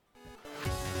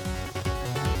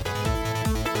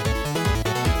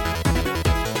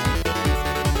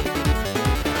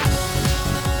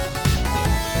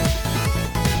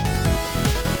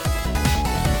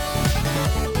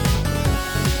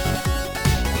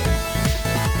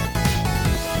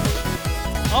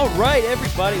All right,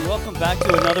 everybody, welcome back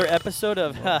to another episode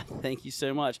of, thank you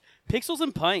so much, Pixels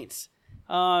and Pints,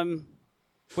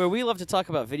 where we love to talk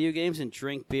about video games and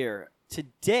drink beer.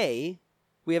 Today,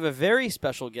 we have a very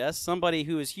special guest, somebody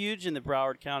who is huge in the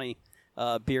Broward County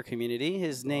beer community.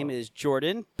 His name is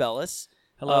Jordan Bellis.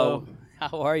 Hello.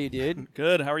 How are you, dude?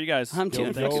 Good. How are you guys? I'm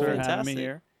doing Thanks for fantastic. having me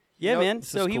here. Yeah, man. this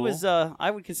So is he cool. was,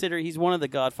 I would consider he's one of the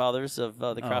godfathers of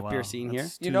the craft beer scene here.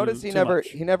 You notice he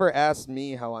never asked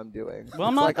me how I'm doing. Well,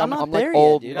 I'm It's not, like I'm not I'm there like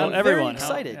old. yet, dude. Well, I'm everyone.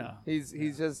 very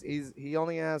excited. He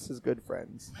only asks his good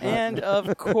friends. And,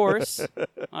 of course,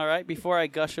 all right, before I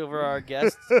gush over our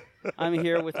guests, I'm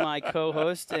here with my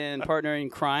co-host and partner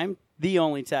in crime, the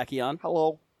only Tachyon.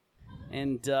 Hello.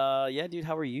 And, yeah, dude,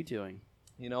 how are you doing?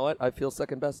 You know what? I feel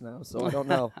second best now, so I don't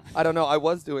know. I don't know. I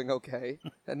was doing okay,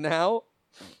 and now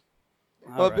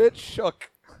I'm All a right. bit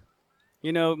shook.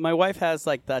 You know, my wife has,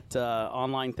 like, that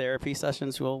online therapy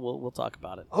sessions. We'll talk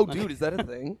about it. Oh, dude, is that a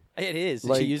thing? It is.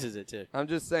 Like- she uses it, too. I'm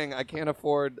just saying I can't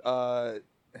afford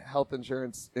health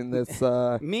insurance in this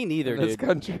Me neither, in this dude.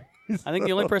 country. I think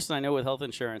the only person I know with health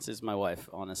insurance is my wife,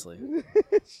 honestly.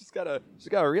 she's got a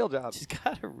real job. She's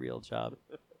got a real job.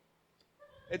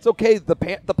 It's okay. The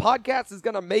podcast is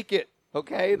gonna make it.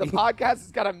 Okay, the podcast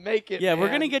is gonna make it. Yeah, we're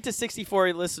man. going to get to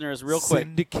 64 listeners real quick.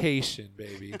 Syndication,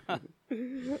 baby.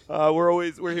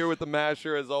 We're here with the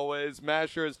Masher as always.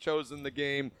 Masher has chosen the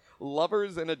game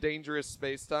Lovers in a Dangerous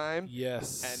Space Time,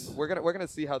 Yes. and we're gonna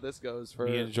see how this goes for.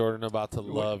 Me and Jordan are about to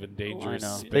love and I dangerous.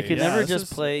 know. Space. They could Yeah, never this just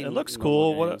is- play. it looks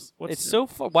normal cool. games. What's it's it- so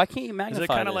fun. Why can't you Is magnify it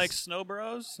kind of this? like Snow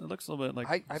Bros? It looks a little bit like.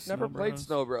 I've never Snow played Bros.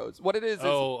 Snow Bros. What it is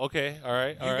Oh, okay. All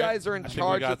right. you guys are in I think we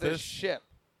charge got of this ship.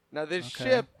 Now this Okay.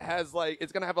 ship has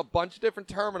it's gonna have a bunch of different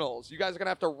terminals. You guys are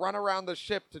gonna have to run around the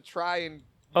ship to try and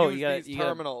use these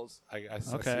terminals. I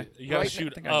see. Okay. You gotta Right shoot now-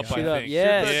 I think I up, got I it. Shoot up, think.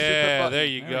 yes. Shoot the Yeah, button. there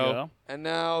you There go. And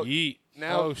now Yeet.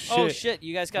 now Oh, Oh shit. shit!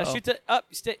 You guys got to Uh-oh. shoot the up.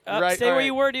 Stay Right, stay all where right.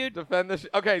 you were, dude. defend the.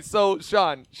 Okay, so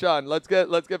Sean, let's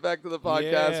get back to the podcast.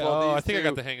 Yeah. While Oh, these I think I two-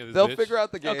 got the hang of this. They'll bitch. figure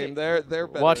out the game. Okay. They're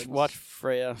Watch veterans.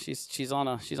 Freya. She's on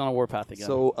a warpath again.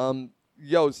 So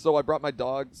so I brought my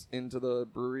dogs into the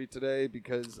brewery today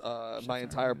because my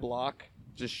entire block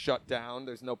just shut down.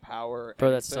 There's no power. or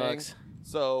Bro, that anything. sucks.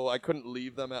 So I couldn't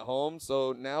leave them at home.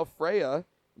 So now Freya,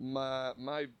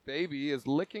 my baby, is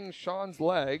licking Sean's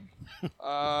leg,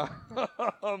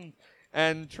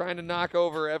 and trying to knock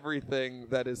over everything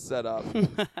that is set up,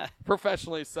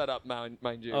 professionally set up, mind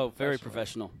you. Oh, very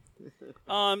professional.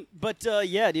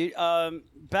 Yeah, dude.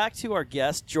 Back to our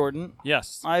guest, Jordan.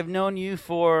 Yes. I've known you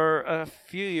for a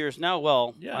few years now.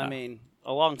 Well, Yeah. I mean,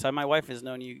 a long time. My wife has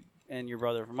known you and your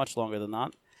brother for much longer than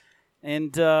that.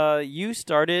 And you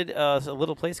started a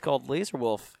little place called Laser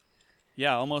Wolf.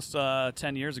 Yeah, almost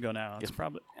 10 years ago now. It's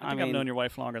probably. I think I've mean- known your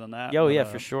wife longer than that. Oh, but, yeah,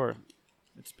 for sure.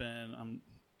 It's been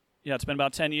it's been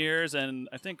about 10 years, and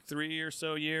I think 3 or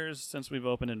so years since we've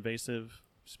opened Invasive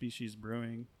Species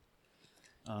Brewing.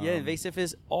 Yeah, Invasive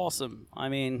is awesome. I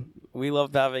mean, we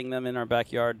love having them in our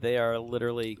backyard. They are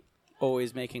literally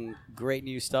always making great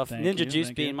new stuff. Thank Ninja you, Juice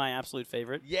thank being you. my absolute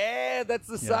favorite. Yeah, that's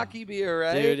the Yeah. sake beer,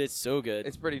 right? Dude, it's so good.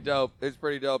 It's pretty dope.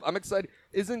 I'm excited.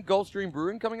 Isn't Gulfstream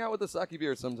Brewing coming out with a sake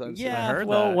beer sometime soon? yeah, I heard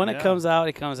well, that, when it yeah. comes out,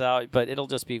 it comes out, but it'll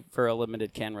just be for a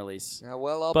limited can release. Yeah,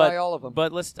 well, I'll But- buy all of them.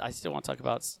 But I still want to talk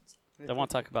about. I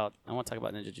want to talk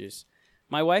about Ninja Juice.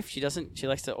 My wife, she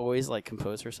likes to always like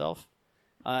compose herself,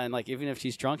 and like even if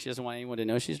she's drunk, she doesn't want anyone to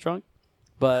know she's drunk.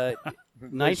 But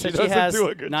nights She that she doesn't has, do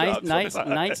a good job nights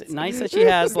sometimes. that she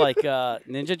has like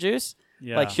Ninja Juice.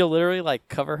 Yeah. Like she'll literally like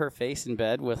cover her face in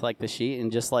bed with like the sheet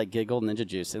and just like giggle Ninja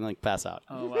Juice and like pass out.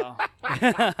 Oh, wow.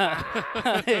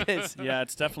 It's- Yeah,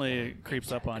 it's definitely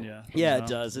creeps up on you. Yeah, you it know?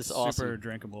 does. It's super awesome.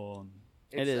 drinkable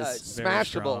and It It's, is. very smashable.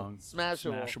 strong.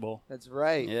 Smashable. smashable. That's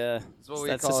right. Yeah, what we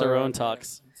that's call it Cicerone around here.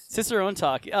 talks. Cicerone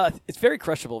talk. It's very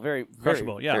crushable. Very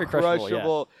Crushable, yeah. Very crushable. Yeah.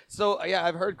 Crushable. So yeah,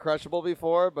 I've heard crushable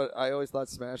before, but I always thought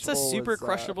smashable. It's a super was,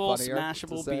 crushable, funnier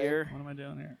smashable to say. beer. What am I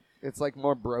doing here? It's like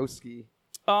more broski.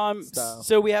 Style.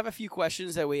 So we have a few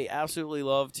questions that we absolutely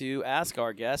love to ask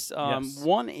our guests. Yes.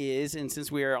 One is, and since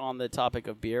we are on the topic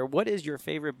of beer, what is your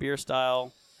favorite beer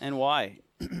style and why?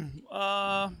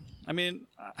 I mean,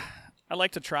 I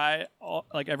like to try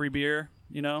every beer.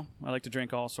 You know, I like to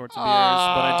drink all sorts of beers, but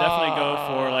I definitely go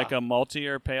for like a malty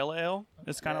or pale ale.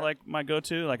 It's kind of like my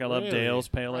go-to. Like I love Really? Dale's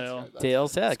Pale Ale.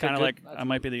 Dale's, yeah. It's kind of good- like I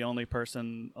might be the only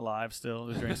person alive still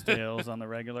who drinks Dale's on the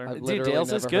regular. I've Dude, literally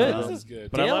Dale's is never good. heard of This is them.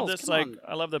 good. But I love Dale's, this come on.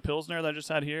 I love the Pilsner that I just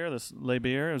had here. This Le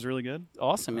Beer is really good.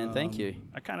 awesome, man. Thank you.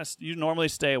 I kind of you normally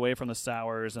stay away from the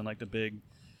sours and like the big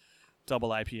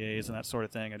double IPAs and that sort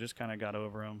of thing. I just kind of got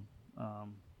over them.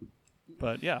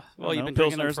 But yeah, Well, I you've don't been know,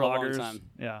 drinking them Pilsners, for a long lagers, time.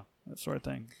 yeah, that sort of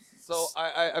thing. So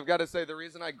I've got to say the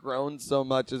reason I groaned so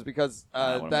much is because what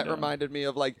am I that doing? reminded me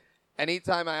of like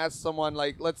anytime I ask someone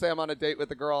like, let's say I'm on a date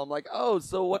with a girl, I'm like, oh,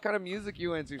 so what kind of music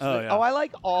you into? She's like, yeah. oh, I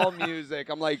like all music.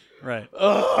 I'm like, Right.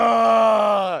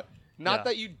 ugh. Not Yeah.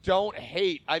 that you don't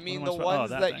hate. I mean am I the supposed- ones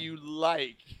that that thing. you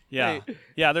like. Yeah. Hey,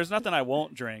 Yeah, there's nothing I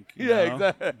won't drink. you Yeah, know?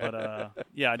 exactly. But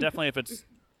yeah, definitely if it's,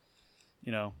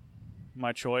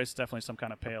 my choice, definitely some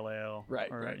kind of pale ale. Right,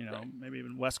 Or, right, right. maybe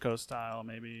even West Coast style,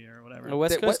 maybe, or whatever. A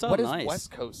West What- Coast style, what is nice.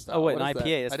 West Coast style? Oh, wait, What an is that?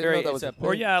 IPA. It's I didn't very- know that it's was a- thing.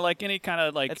 Or yeah, like any kind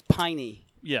of like, It's piney.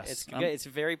 yes. It's good. It's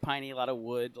very piney. A lot of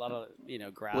wood. A lot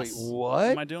of grass. Wait, Am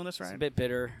what? I doing this It's a right? bit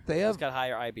bitter. They It's have got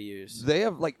higher IBUs. they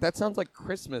have like that sounds like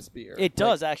Christmas beer. It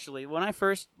does actually. When I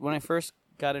first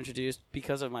got introduced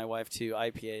because of my wife to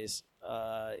IPAs,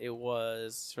 it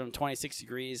was from 26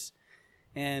 Degrees,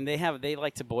 and they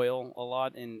like to boil a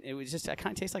lot, and it was just it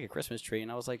kind of tastes like a Christmas tree.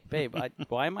 And I was like, babe,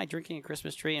 why am I drinking a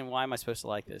Christmas tree, and why am I supposed to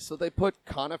like this? So they put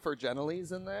conifer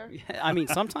gentillies in there. I mean,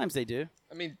 sometimes they do.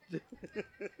 I mean,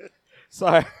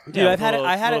 sorry. Dude, Yeah, I've had a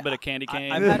a little bit of candy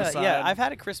cane. I've had on the a, yeah, side. I've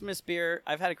had a Christmas beer.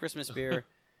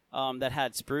 That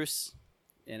had spruce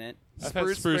in it. I've had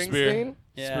spruce beer. Springsteen?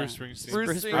 Yeah. Spruce Springsteen.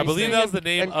 Spruce Springsteen. I believe that was the and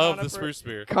name of the conifer- spruce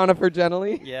beer. Conifer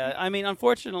gentilly. Yeah, I mean,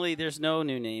 unfortunately, there's no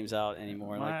new names out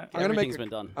anymore. Like, I'm gonna everything's make been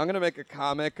done. I'm gonna make a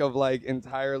comic of like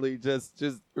entirely just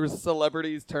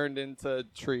celebrities turned into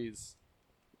trees.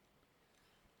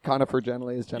 Conifer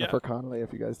gentilly is Jennifer Connelly.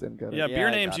 If you guys didn't get it. Yeah, Yeah, beer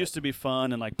I names got used to be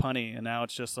fun and like punny, and now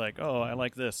it's just like, oh, I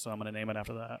like this, so I'm gonna name it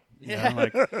after that. You Yeah. know,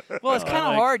 like, Well, it's Oh, kind of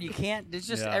like- hard. You can't. It's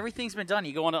just Yeah. everything's been done.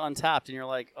 You go on to Untapped, and you're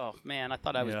like, oh man, I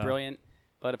thought I was Yeah. brilliant,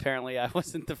 but apparently I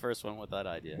wasn't the first one with that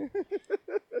idea.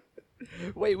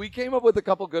 Wait, we came up with a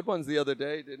couple good ones the other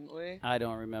day, didn't we? I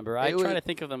don't remember. I It try was- to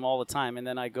think of them all the time, and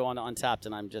then I go on to Untapped,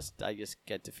 and I just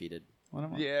get defeated. what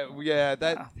am I- Yeah.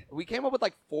 That we came up with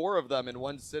like 4 of them in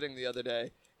one sitting the other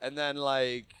day, and then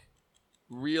like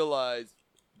realized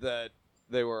that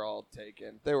they were all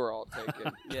taken. They were all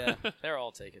taken. Yeah, they're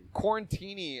all taken.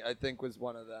 Quarantini, I think, was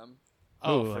one of them.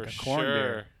 Oh, Ooh, for like a corn sure.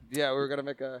 beer. Yeah, we were gonna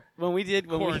make a. When we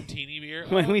Quarantini beer.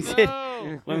 when Oh,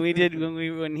 we did- no.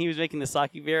 when he was making the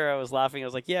sake beer, I was laughing. I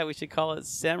was like, yeah, we should call it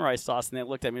samurai sauce, and they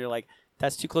looked at me. They're like,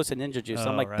 that's too close to ninja juice. So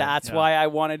I'm Oh, like, right, that's yeah. why I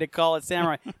wanted to call it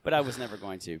samurai, but I was never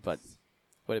going to. But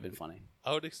would have been funny,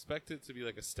 I would expect it to be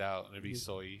like a stout and it'd be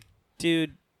soy.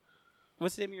 dude.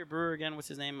 What's the name of your brewer again? What's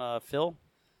his name? Phil.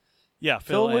 Yeah,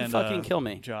 Phil would and, fucking kill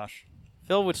me. Josh.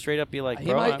 Phil would straight up be like, He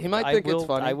bro, might- he might think it's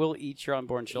funny. I will eat your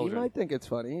unborn You children. might think it's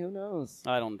funny. Who knows?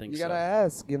 I don't think You so. gotta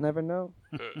ask. You never know.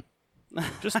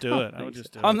 Just do it. I would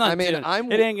just do it. I'm not. I mean, doing it. I'm-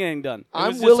 It ain't getting done. It I'm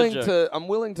was just a willing joke. to. I'm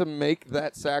willing to make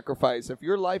that sacrifice. If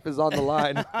your life is on the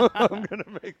line, I'm gonna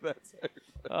make that sacrifice.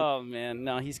 Oh man,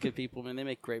 no, he's good people, man. They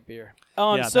make great beer.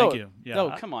 Yeah, so, thank you. Yeah, oh,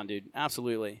 I- come on, dude.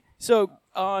 Absolutely. So,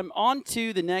 on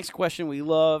to the next question we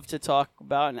love to talk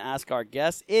about and ask our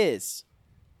guests is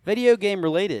video game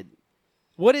related.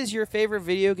 What is your favorite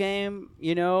video game?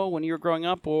 You know, when you were growing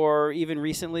up, or even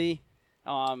recently?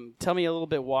 Tell me a little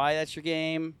bit why that's your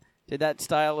game. Did that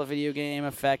style of video game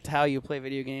affect how you play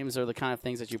video games, or the kind of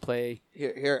things that you play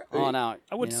Here. on out?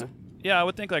 I would, you know? I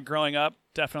would think like growing up,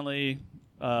 definitely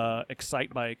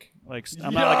Excite Bike. Like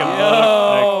I'm not Yo! like a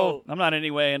moto, like, I'm not in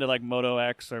any way into like Moto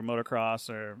X or motocross,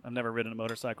 or I've never ridden a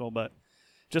motorcycle, but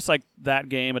just like that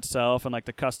game itself and like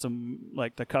the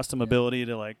custom ability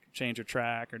to like change your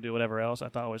track or do whatever else, I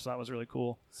always thought was really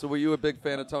cool. So, were you a big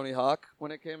fan of Tony Hawk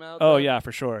when it came out? Oh then? yeah,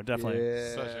 for sure, definitely.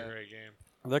 Yeah. Such a great game.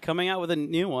 They're coming out with a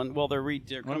new one. Well, they're What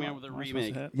coming am out with a am I supposed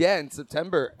remake. to hit? Yeah, in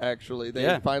September, actually. They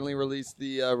Yeah. finally released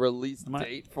the release Am I-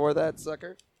 date for that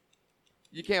sucker.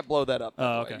 You can't blow that up. by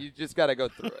Oh, the way. okay. You just got to go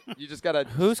through it. You just got to.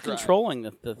 Who's controlling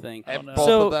the thing? don't know. Both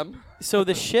So- of them. So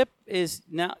the ship is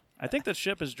now. I think the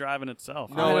ship is driving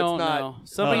itself. No, I it's don't not. know.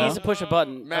 Somebody Oh, no? needs to push a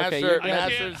button. Master- okay, you're I good.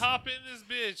 Masters- can't hop in this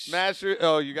bitch. Master.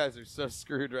 Oh, you guys are so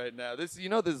screwed right now. This is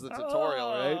the tutorial,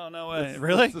 Oh right? no way! This is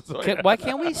Really? the tutorial. Why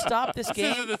can't we stop this This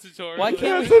game? isn't the tutorial. Why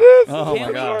can't Yes, we? it is. Oh, Can my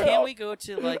we, God. can we go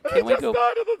to like? I Can we just go?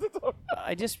 started the tutorial.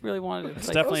 I just really wanted. It's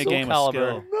like, definitely a Soul game Calibur. of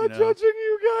skill. I'm not you know? judging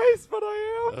you guys, but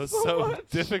I am That was so so much.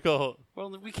 difficult.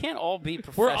 Well, we can't all be We're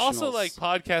professionals. also like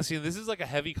podcasting. This is like a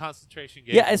heavy concentration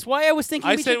game. Yeah, it's why I was thinking.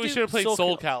 I we said could we do should have played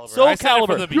Soul Calibur. Soul I said it Calibur.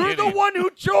 from the You're beginning. the one who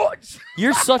chose.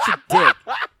 You're such a dick.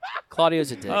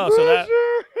 Claudio's a dick. Oh,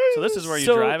 so this is where you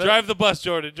So- drive it. Drive the bus,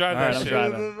 Jordan. Drive All right, that I'm shit.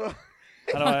 driving.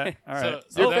 How do I? All right.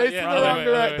 So You're that- facing yeah, the wait, wrong wait,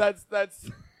 direction. wait. That's.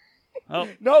 Oh,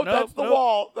 No, nope, that's the nope.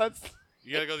 wall. That's.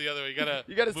 You gotta go the other way. You gotta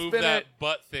You move spin that it.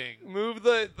 butt thing. Move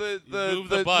the Move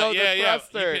the butt. No, yeah, the yeah.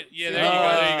 thruster. Yeah, See, there you go.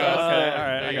 There you go. Okay, Okay, all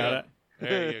right, there I you got go. it.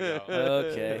 There you go.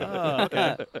 Okay. Oh,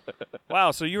 okay.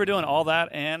 Wow. So you were doing all that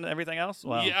and everything else?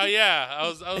 Wow. Yeah. I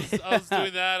was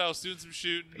doing that. I was doing some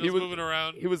shooting. I was moving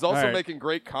around. He was also All right. making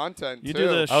great content You too. do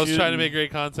the I was trying to shooting. make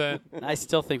great content. I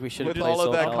still think we should have with played all of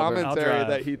Soul that Calibur. commentary drive.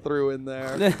 that he threw in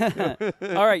there.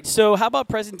 All right. So how about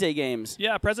present day games?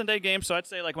 Yeah, present day games. So I'd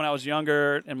say like when I was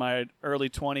younger, in my early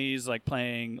 20s, like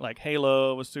playing like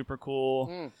Halo was super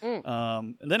cool.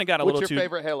 And then it got a What's little your too.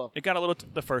 favorite Halo? It got a little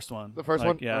the first one. The first Like,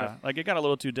 one? Yeah. Alright. Like it got a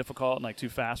little too difficult and like too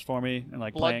fast for me and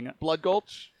like playing. Blood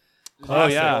Gulch. Oh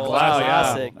yeah, Classic. wow, yeah.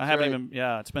 Classic. I haven't Right. even.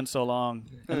 Yeah, it's been so long.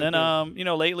 And then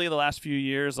lately the last few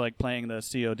years, like playing the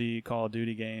COD Call of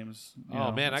Duty games. you Oh,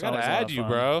 know, man, I it's gotta always a lot add of you, fun.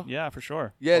 bro. Yeah, for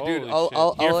sure. Yeah, dude. Holy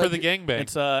I'll shit. Here for let the you- gangbang.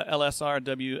 It's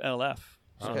LSRWLF.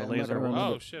 So Okay, the I'm laser gonna one.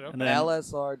 remember. Oh shit. And Okay. then-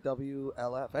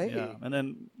 LSRWLF. Hey. Yeah, and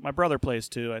then my brother plays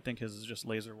too. I think his is just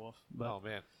Laser Wolf. But Oh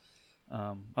man.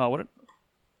 what?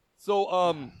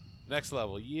 So Next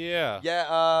level. Yeah.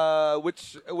 yeah.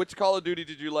 Which Call of Duty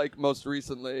did you like most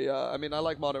recently? I mean, I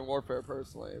like Modern Warfare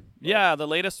personally. Yeah, the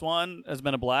latest one has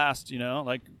been a blast. You know,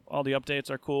 like all the updates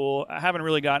are cool. I haven't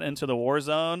really gotten into the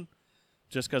Warzone,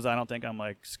 just because I don't think I'm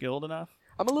like skilled enough.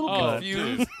 I'm a little Oh,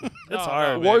 confused. dude. It's No,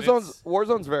 hard. man,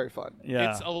 Warzone's very fun.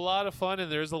 Yeah, It's a lot of fun,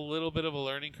 and there's a little bit of a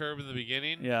learning curve in the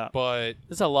beginning. Yeah. But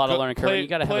There's a lot of learning curve. Play, You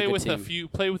got to have play a good with team.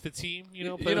 Play with the team. You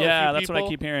know. Play with yeah, a few that's what I people.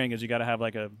 keep hearing. Is you got to have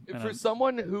like a. For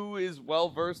someone who is well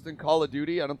versed in Call of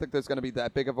Duty, I don't think there's going to be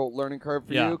that big of a learning curve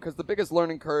for Yeah. you, because the biggest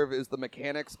learning curve is the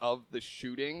mechanics of the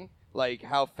shooting, like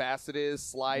how fast it is,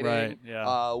 sliding, Right,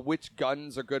 yeah. which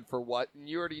guns are good for what, and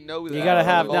you already know that. You got to as a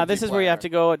have. Now this is where you have multiplayer. to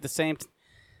go at the same.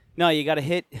 No, you got to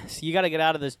hit. You got to get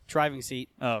out of the driving seat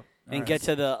Oh, and get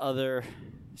to the other,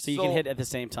 so you can So- hit at the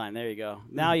same time. There you go.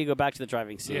 Now you go back to the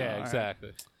driving seat. Yeah, right.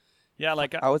 exactly. Yeah,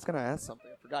 like I was going to ask something.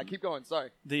 I forgot. Keep going. Sorry.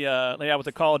 with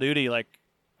the Call of Duty, like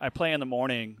I play in the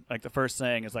morning. Like the first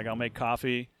thing is like I'll make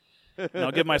coffee. And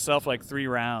I'll give myself like 3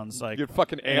 rounds. Like You're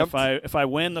fucking and amped. if I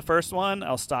win the first one,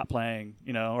 I'll stop playing.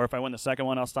 You know, or if I win the second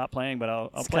one, I'll stop playing. But I'll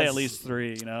play at 'cause- least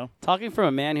 3. You know, Talking from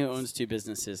a man who owns 2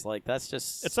 businesses, like that's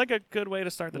just. it's like a good way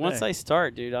to start the once day. I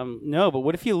start, dude, no. But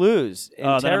what if you lose? And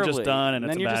Oh, then I'm just terribly? done and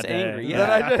it's then a you're bad just day. angry.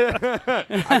 Yeah.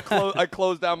 Yeah. I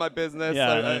closed down my business.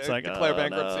 Yeah, I and it's like, declare oh,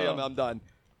 bankruptcy. no. I'm done.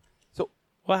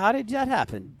 Well, how did that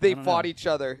happen? They don't fought know. each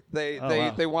other. They Oh, they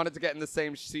wow. they wanted to get in the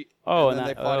same seat. Oh, and then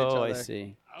they fought each other. I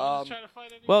see. I was Um, trying to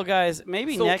find any. Well, guys,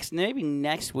 maybe So-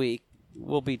 next week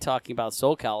we'll be talking about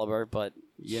Soul Calibur, but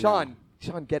you know.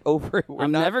 Sean, get over it. We're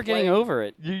I'm not never getting playing- over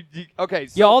it. Okay,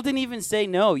 so Y'all didn't even say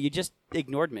no. You just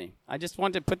ignored me. I just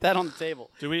wanted to put that on the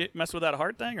table. Do we mess with that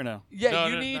heart thing or no? yeah, No,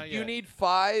 you no, need not you yet. need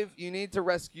 5. You need to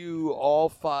rescue all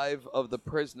 5 of the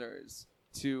prisoners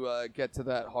to get to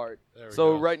that heart. There we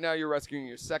So go. right now you're rescuing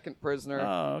your second prisoner.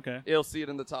 Oh, okay. You'll see it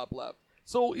in the top left.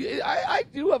 So I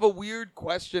do have a weird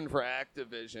question for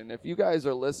Activision. If you guys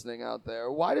are listening out there,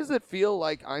 why does it feel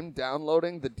like I'm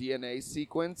downloading the DNA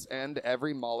sequence and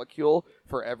every molecule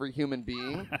for every human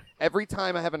being every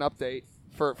time I have an update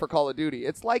for Call of Duty?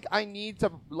 It's like I need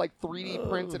to like 3D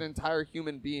print an entire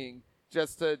human being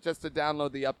just to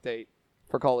download the update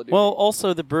for Call of Duty. Well,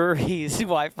 also the brewery's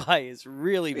Wi-Fi is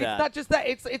really it's bad. not just that.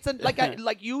 It's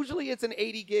like usually it's an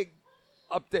 80 gig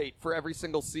update for every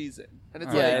single season, and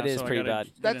it's Yeah, like it is so I pretty gotta bad.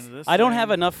 get That's- into this I don't thing.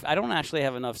 have enough. I don't actually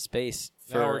have enough space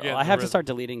Now we're for. getting I the have to rhythm. start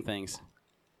deleting things.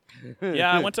 Yeah,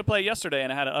 I went to play yesterday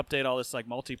and I had to update all this like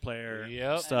multiplayer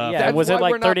Yep. stuff. Yeah, That's was it why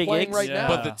like we're not 30 playing gigs? right Yeah. now.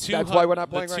 But the That's why we're not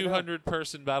the playing right now.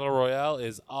 200-person battle royale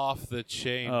is off the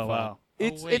chain. Oh, fun. wow.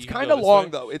 It's Oh, wait, it's you can kind go of this long way?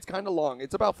 though. It's kind of long.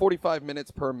 It's about 45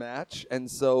 minutes per match, and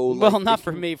so Well, like, not it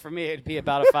for can- me. For me, it'd be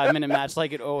about a 5-minute match,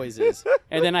 like it always is,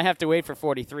 and then I have to wait for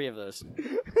 43 of those.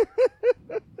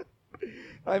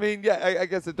 I mean, yeah, I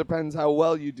guess it depends how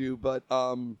well you do, but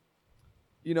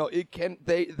you know, it can.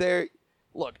 They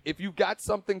look. If you've got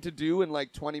something to do in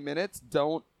like 20 minutes,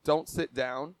 don't sit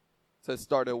down to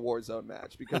start a Warzone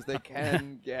match because they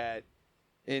can get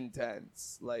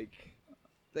intense. Like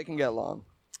they can get long.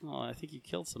 Oh, I think you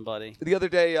killed somebody. The other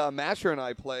day, Masher and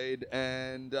I played,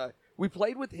 and we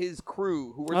played with his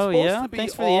crew, who were Oh, supposed yeah? to be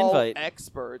Thanks for the all invite.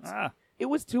 experts. Ah, It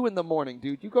was 2 a.m,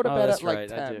 dude. You go to Oh, bed that's at like right.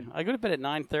 10. I do. I go to bed at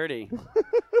 9:30.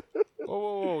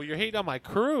 Whoa! You're hating on my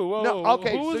crew. Whoa! No, whoa,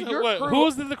 okay, Who so was your what, crew- Who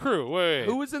was in the crew? Wait.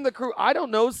 Who was in the crew? I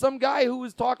don't know. Some guy who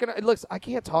was talking. Look, I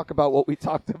can't talk about what we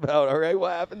talked about. All right,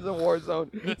 what happens in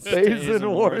Warzone stays in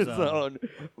Warzone.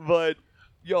 But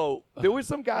yo, there were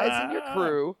some guys in your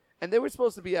crew, and they were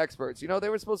supposed to be experts. You know, they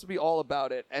were supposed to be all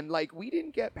about it. And like, we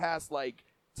didn't get past like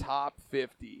top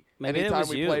 50 Maybe it anytime was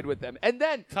we you. played with them. And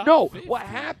then, Top no, 50. what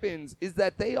happens is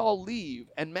that they all leave,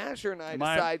 and Masher and I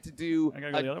decide to do I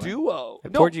gotta go the a other way? duo. I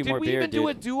No, poured you did more we beer, even do dude.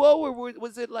 a duo, or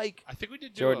was it like I think we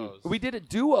did Jordan. duos. we did a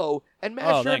duo, and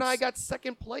Masher and I thanks. got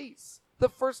second place. The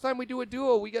first time we do a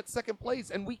duo, we get second place,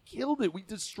 and we killed it. We Well,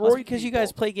 destroyed it's because you people.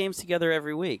 guys play games together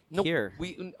every week. No, Here.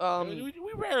 we we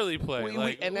rarely play. we-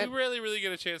 We and that- rarely really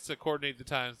get a chance to coordinate the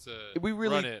times to we run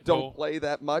really it. don't No. play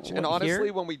that much. And What, honestly,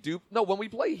 here? when we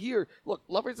play here, look,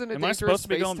 Lovers in a Am I Dangerous supposed to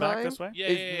be Space going back Time this way? Yeah,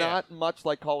 is yeah, yeah. not much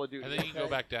like Call of Duty. And then you can go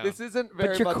okay? back down. This isn't very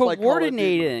But you're much like Call of Duty.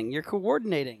 coordinating. You're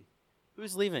coordinating.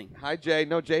 Who's leaving? Hi, Jay.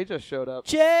 No, Jay just showed up.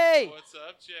 Jay! What's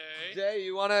up, Jay? Jay,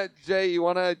 you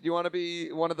wanna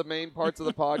be one of the main parts of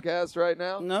the podcast right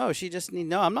now? No, she just need.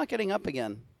 No, I'm not getting up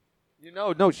again. You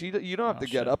don't have to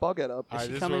get shit. up. I'll get up. All right, she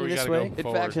this is coming where we this gotta way? go In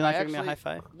forward. fact, She's not I giving me a actually- high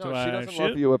five. No, Do she I doesn't shoot?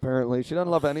 love you. Apparently, she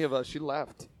doesn't love any of us. She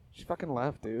left. She fucking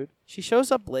left, dude. She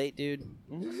shows up late, dude.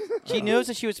 She knows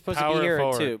that she was supposed to Power be here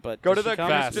forward. too, but Go does to she the come?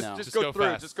 fast. No. Just Just go go through.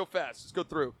 fast. Just go fast. Just go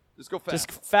through. Just go fast.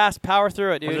 Just fast, power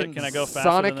through it, dude. Can I go faster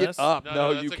Sonic than it this? up. No,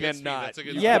 No, that's you a good speed. cannot. That's a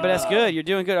good Yeah, speed. but that's good. You're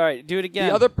doing good. All right, do it again.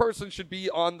 The other person should be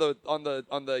on the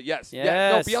yes. Yeah, no,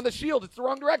 Yes. be on the shield. It's the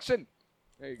wrong direction.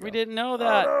 There you go. We didn't know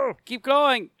that. no. Keep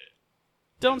going.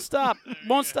 Don't stop.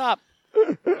 Won't stop.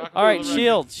 Rock All right, and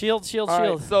roll, shield. All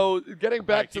right, so getting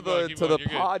back Alright, to keep going, the keep to the going,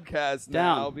 you're good. podcast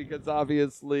now Down. because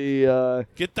obviously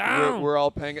Get down. we're all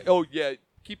paying. Oh yeah,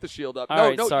 keep the shield up. All no,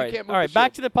 right, no, sorry. you can't move All right, the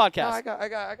back to shield. the No,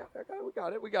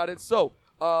 podcast. we got it. So,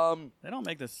 They don't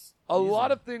make this. a easy.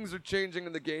 lot of things are changing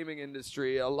in the gaming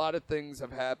industry. A lot of things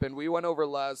have happened. We went over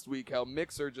last week how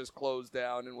Mixer just closed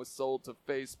down and was sold to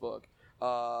Facebook.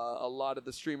 A lot of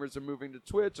the streamers are moving to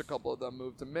Twitch. A couple of them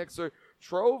moved to Mixer.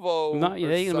 Trovo. Not, or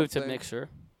they can move to something- Mixer,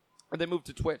 Or they moved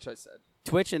to Twitch, I said.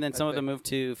 Twitch, and then some of them think. move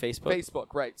to Facebook. Facebook,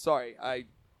 right. Sorry. Wait,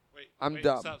 I'm wait,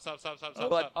 dumb. Stop.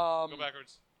 But, Go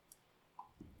backwards.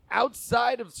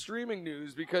 outside of streaming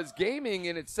news, because gaming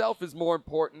in itself is more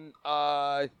important,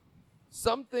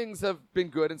 some things have been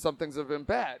good and some things have been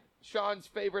bad. Sean's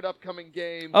favorite upcoming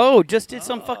game. Oh, just did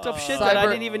some fucked up shit that I Cyber-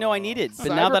 didn't even know I needed. But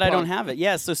now that I don't Cyberpunk. have it.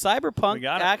 Yeah, so Cyberpunk We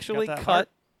got it. actually Got that cut. heart.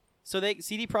 So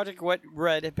CD Projekt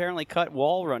Red apparently cut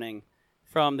wall running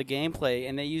from the gameplay,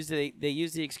 and they used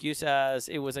the excuse as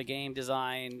it was a game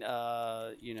design,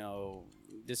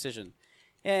 decision.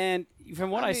 And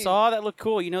from what I I mean- saw, that looked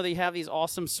cool. You know, they have these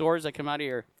awesome swords that come out of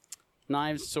your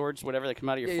knives, swords, whatever that come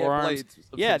out of your forearms. blades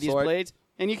of Yeah, some these sort. blades.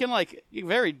 And you can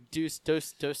very Deus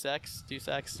Ex, Deus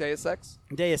Ex.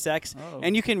 Deus Ex, Oh.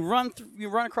 and you can run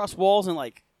across walls and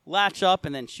like latch up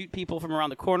and then shoot people from around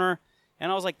the corner.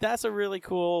 And I was like, that's a really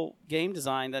cool game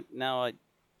design that now I'm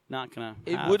not gonna.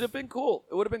 It would have been cool.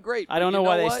 It would have been great. I don't but know you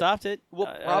why they what? stopped it. Well,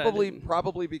 I didn't-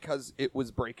 probably because it was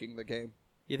breaking the game.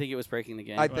 You think it was breaking the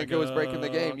game? I think it was breaking the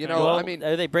game. You okay. know, well, I mean,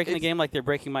 are they breaking the it's- game like they're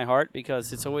breaking my heart?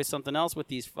 Because it's always something else with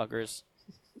these fuckers.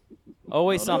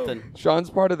 Always something. Sean's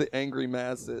part of the angry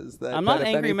masses. That I'm not that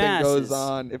if angry anything masses. goes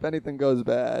on, if anything goes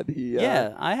bad, he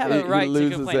Yeah, I have he- a right he to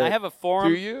loses complain. it. I have a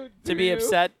forum Do you? to Do be you?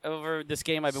 upset over this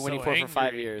game I've been waiting So for 5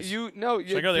 angry. years. You no. You,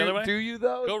 Should I go the do, other way? Do you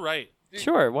though? Go right.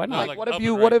 Sure, why No, not? Like, like what up have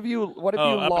you? and What right. have you? What have Oh,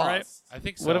 you up and lost? right? I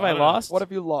think so. What have I don't know. lost? What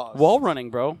have you lost? Wall running,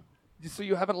 bro. So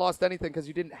you haven't lost anything because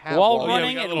you didn't have Wall wall yeah, we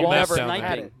running got and little wall maps never down there.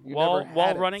 had sniping. it. You Wall never had wall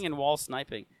it. running and wall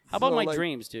sniping. How about So, my like,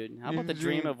 dreams, dude? How about the you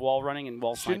dream dream- of wall running and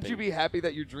wall sniping? Shouldn't you be happy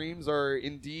that your dreams are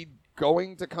indeed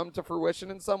going to come to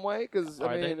fruition in some way? Because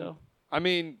Are they, though? I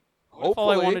mean, What if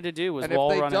hopefully. all I wanted to do was and if wall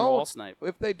they run and wall don't- snipe?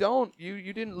 If they don't,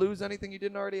 you didn't lose anything you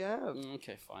didn't already have.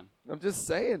 Okay, fine. I'm just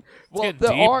saying. getting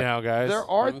there deep are now, guys. there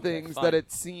are Okay, things fine. that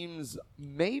it seems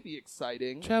maybe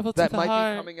exciting Travel to that the might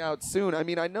heart. be coming out soon. I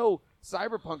mean, I know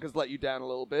Cyberpunk has let you down a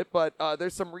little bit, but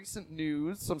there's some recent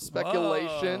news, some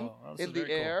speculation Whoa, this in is the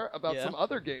very cool. air about Yeah. some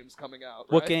other games coming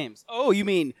out. What right? games? Oh, you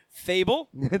mean Fable?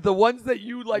 The ones that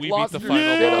you We beat lost the your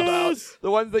final shit boss. about.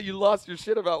 The ones that you lost your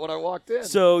shit about when I walked in.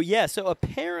 So yeah, so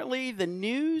apparently the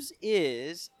news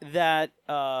is that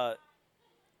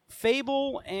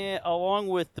Fable, along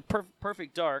with the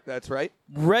Perfect Dark, That's right.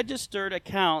 registered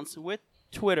accounts with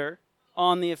Twitter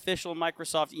on the official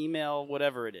Microsoft email,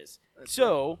 whatever it is.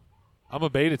 So I'm a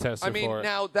beta tester I mean, for it.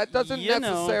 now that doesn't You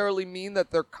know. necessarily mean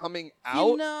that they're coming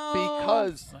out know.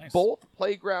 because Nice. both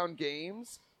Playground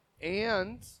Games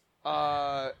and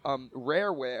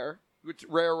Rareware, which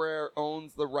Rareware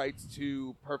owns the rights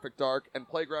to Perfect Dark, and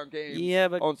Playground Games Yeah,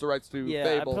 but- owns the rights to yeah,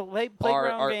 Fable.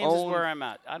 Playground are Games is owned- where I'm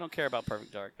at. I don't care about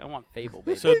Perfect Dark. I want Fable,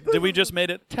 baby. So did we just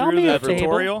made it Tell through me the a Fable.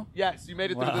 tutorial? Yes, you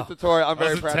made it through Wow. the tutorial. I'm that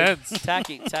very was proud of you.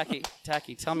 intense.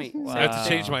 Tacky, tell me. Wow. I have to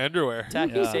change my underwear.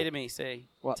 Tacky, Yeah. say to me, say,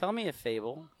 What? tell me a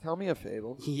Fable. Tell me a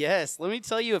Fable. Yes, let me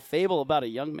tell you a Fable about a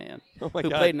young man Oh my who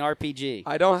God. played an RPG.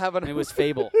 I don't have an. and it was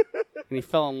Fable. and he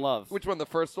fell in love. Which one? The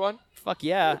first one? Fuck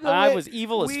yeah. The I li- was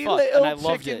evil as wee fuck, little and I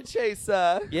loved chicken it.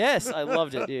 chaser. Yes, I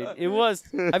loved it, dude. It was.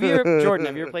 Jordan,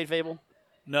 have you ever played Fable?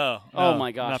 No. Oh no,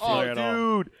 my gosh. Not familiar Oh, at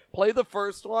all. dude. Play the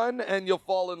first one, and you'll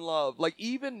fall in love. Like,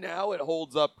 even now, it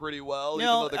holds up pretty well, even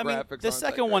though the I mean, graphics the aren't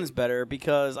second that one's great. better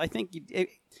because I think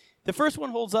the first one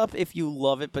holds up if you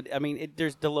love it, but I mean,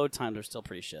 there's the load times are still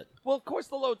pretty shit. Well, of course,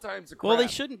 the load times are crap. Well, they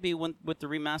shouldn't be with the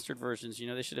remastered versions.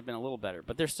 They should have been a little better,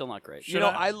 but they're still not great. You know,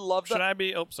 I love Should that. I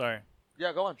be? Oh, sorry.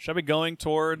 Yeah, go on. Should I be going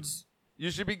towards?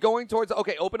 You should be going towards.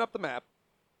 Okay, open up the map.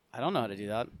 I don't know how to do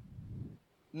that.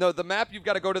 No, the map. You've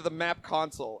got to go to the map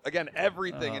console. Again,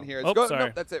 everything in here. Oh, Go, sorry.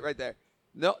 No, that's it right there.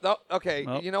 No. Okay,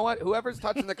 Oh. you know what? Whoever's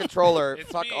touching the controller, It's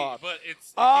fuck me, off. but it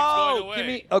keeps Oh, going away. give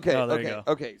me. Okay, Oh, there you okay,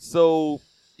 go. okay. So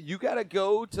you got to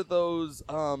go to those.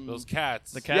 Those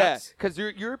cats. The Yeah, cats? because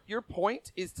your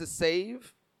point is to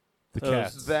save The Those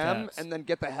cats. them Cats. and then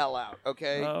get the hell out.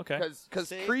 Okay. Oh, okay. Because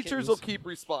Save creatures kittens. will keep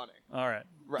respawning. All right.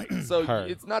 Right. So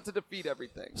Heard. it's not to defeat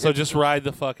everything. So just ride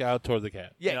the fuck out toward the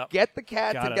cat. Yeah, Yep. get the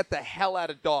cats Got and it. get the hell out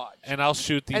of Dodge. And I'll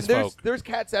shoot these And there's folk. there's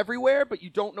cats everywhere, but you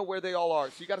don't know where they all are.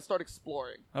 So you got to start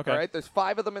exploring. Okay. All right. There's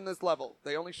 5 of them in this level.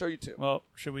 They only show you 2. Well,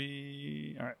 should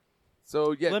we? All right.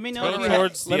 So yeah. Let me know Turn if you around. have,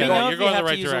 Towards let the- me yeah, know you're if you going the have to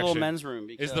right use a little direction. men's room.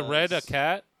 Is the red a because-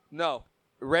 cat? No.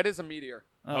 Red is a meteor.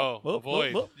 Oh,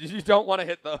 avoid. You don't want to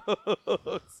hit those.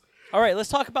 All right, let's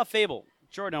talk about Fable.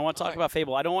 Jordan, I want to talk All right. about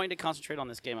Fable. I don't want you to concentrate on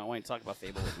this game. I want you to talk about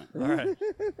Fable with me. All right.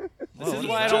 This is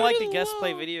why I don't like to guest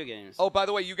play video games. Oh, by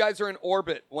the way, you guys are in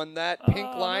orbit. When that pink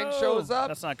Oh, line no. shows up,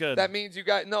 That's not good. that means you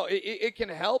got no. It can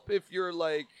help if you're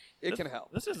like. It can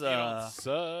help. This is You don't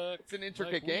suck. It's an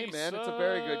intricate Like game, we man. It's a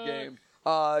very good suck. game.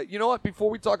 You know what? Before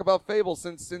we talk about Fable,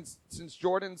 since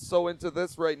Jordan's so into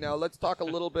this right now, let's talk a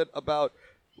little bit about.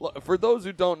 For those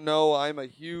who don't know, I'm a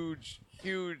huge.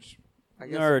 I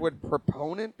guess Nerd. would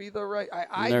proponent be the right?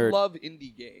 I Nerd. love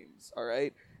indie games. All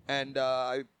right, and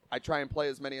I try and play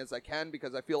as many as I can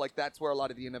because I feel like that's where a lot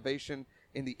of the innovation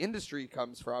in the industry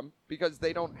comes from because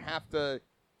they don't have to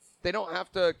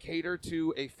cater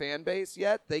to a fan base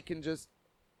yet. They can just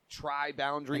try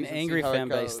boundaries. An and angry see how it fan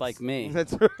base goes. like me.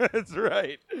 That's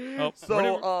right. Oh, So,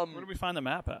 where do we find the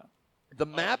map at? the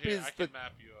map Oh, here, is I the can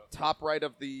map you up. top right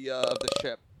of the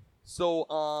ship. So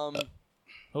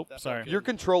Oh, sorry. your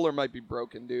controller might be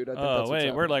broken, dude. I think Oh, that's what's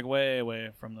wait. We're happening. like way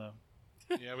away from the.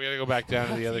 Yeah, we gotta go back down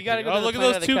to the other. You gotta kitty. go to Oh, the look at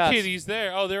planet those of the 2 cats. kitties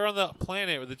there. Oh, they're on the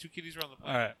planet. Where the 2 kitties are on the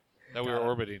All planet right. that we were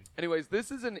orbiting. Anyways,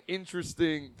 this is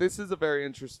a very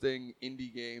interesting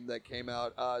indie game that came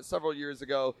out several years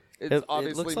ago. It's It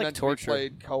obviously looks like meant torture. to be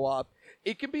played co-op.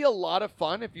 It can be a lot of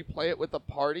fun if you play it with a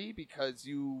party because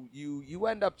you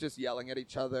end up just yelling at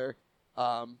each other.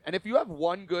 And if you have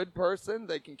one good person,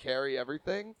 they can carry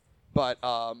everything. But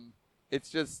it's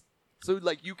just so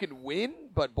like you can win,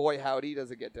 but boy howdy does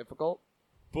it get difficult.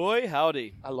 Boy,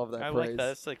 howdy. I love that I phrase. like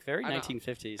that. It's like very I know.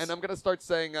 1950s. And I'm gonna start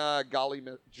saying golly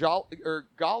mister.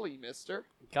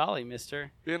 Golly,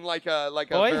 mister. In like a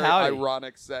Boy, very howdy.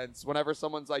 ironic sense. Whenever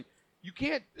someone's like, "You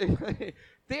can't,"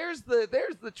 there's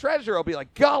the treasure. I'll be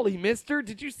like, "Golly, Mister,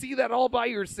 did you see that all by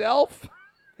yourself?"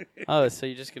 Oh, so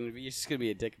you're just gonna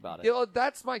be a dick about it. You know,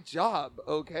 that's my job.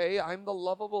 Okay, I'm the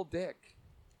lovable dick.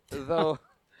 Though,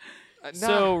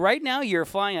 So right now you're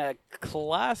flying a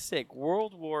classic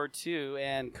World War II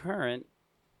and current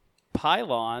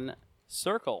pylon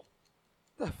circle.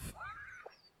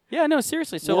 Yeah, no,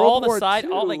 seriously. So World all the War side,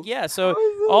 II? all like yeah. So How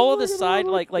is that all of the fucking side,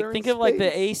 work? like They're in think of like the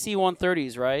space.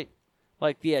 AC-130s, right?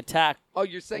 Like the attack oh,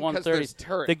 you're saying because 130s. there's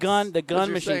turrets. The gun 'Cause you're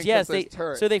machines. saying Yes, 'cause they there's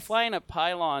turrets. so they fly in a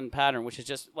pylon pattern, which is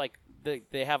just like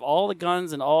they have all the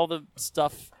guns and all the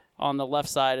stuff on the left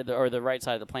side of or the right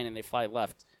side of the plane, and they fly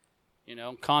left. You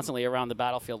know, constantly around the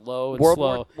battlefield, low and World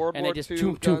slow, War and they just II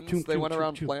choom, guns, choom, choom, they choom, went choom,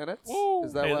 around choom. planets. Woo!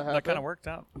 Is that Hey, what happened? That kind of worked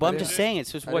out. But I'm I just didn't- saying,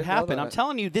 it's just I what didn't know happened. I'm that.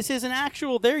 telling you, this is an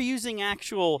actual. They're using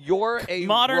actual You're a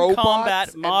modern robot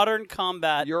combat, and modern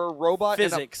combat. You're a robot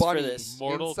physics and for a bunny this.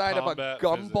 Mortal inside of a Kombat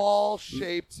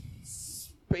gumball-shaped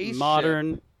spaceship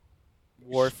modern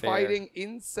warfare fighting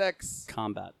insects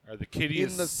combat. Are the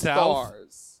kitties in the south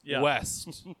stars. Yeah.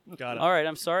 west? Got it. All right,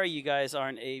 I'm sorry you guys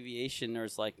aren't aviation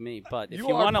nerds like me, but if You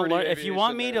you are want to pretty learn, if you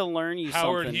want me aviation to learn you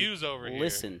Howard something, Hughes over here.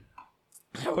 listen.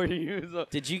 Howard Hughes.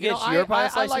 Did you You get know, your I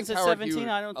pilot's like license at Howard 17? Hughes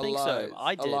I don't a think lot. so.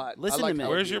 I A did. lot. I Listen like to me.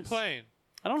 Howard Where's your Hughes. plane?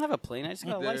 I don't have a plane. I just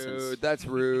got a license. Dude, that's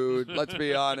rude. Let's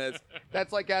be honest.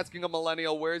 That's like asking a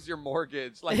millennial, "Where's your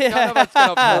mortgage?" Like Yeah. none of us can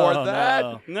afford Oh, that.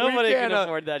 no. We Nobody can can't,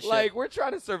 afford that shit. Like we're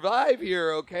trying to survive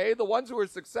here, okay? The ones who are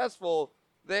successful,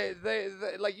 they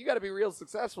like you got to be real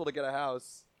successful to get a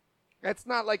house. It's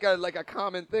not like a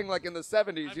common thing like in the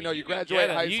 70s. You can graduate get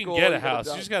high you school. can get you a house.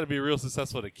 job. You just got to be real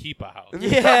successful to keep a house.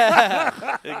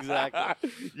 Yeah,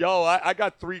 exactly. Yo, I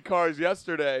got 3 cars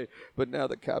yesterday, but now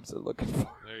the cops are looking for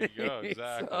There you go.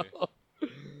 Exactly.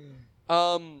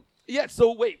 Yeah,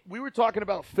 so wait, we were talking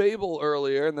about Fable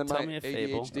earlier, and then Tell my me a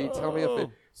Fable. ADHD. Tell me a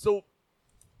Fable. So,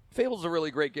 Fable's a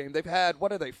really great game. They've had,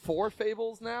 what are they, 4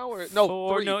 Fables now? Or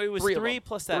no, 3. No, it was 3 of 3 them.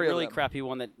 plus that 3 of really them. crappy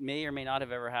one that may or may not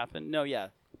have ever happened. No, yeah.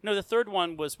 No, the third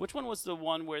one was, which one was the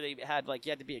one where they had, like,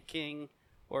 you had to be a king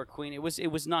or a queen? It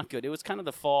was not good. It was kind of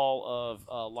the fall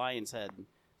of Lion's Head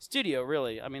Studio,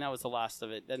 really. I mean, that was the last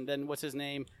of it. And then, what's his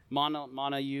name?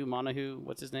 Monahu,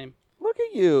 what's his name? Look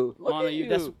at you. Look Mona, at you- you.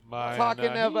 that's- Talking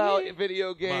about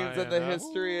video games and the Mona.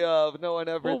 history of no one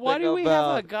ever Well, why think do we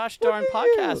about. have a gosh Look darn at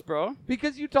podcast, you. bro?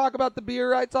 Because you talk about the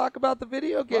beer, I talk about the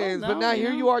video games. But no, now you here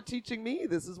know. you are teaching me.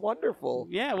 This is wonderful.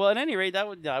 Yeah, well, at any rate,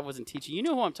 I wasn't teaching. You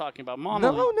know who I'm talking about,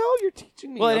 Mama. No, you're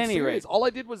teaching me. Well, at I'm any serious. rate. All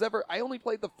I did was I only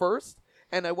played the first,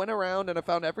 and I went around and I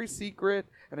found every secret,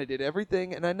 and I did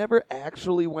everything, and I never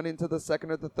actually went into the second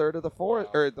or the third or the fourth,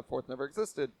 or the fourth never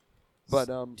existed. But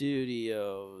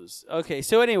Studios. Okay,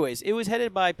 so anyways, it was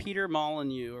headed by Peter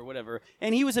Molyneux or whatever,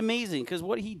 and he was amazing because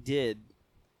what he did,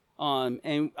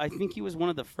 and I think he was one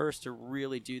of the first to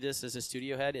really do this as a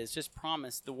studio head, is just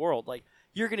promise the world, like,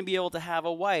 you're going to be able to have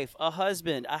a wife, a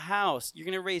husband, a house, you're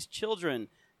going to raise children,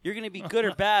 you're going to be good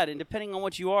or bad, and depending on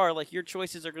what you are, like, your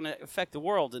choices are going to affect the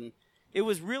world, and it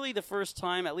was really the first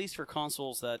time, at least for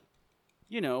consoles, that,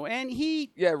 you know, and he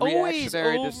always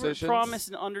reactionary decisions. overpromised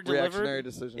and underdelivered. Reactionary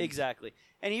decisions. Exactly.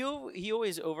 And he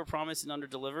always overpromised and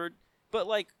underdelivered. But,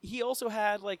 like, he also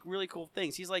had, like, really cool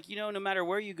things. He's like, you know, no matter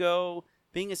where you go,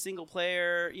 being a single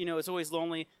player, you know, it's always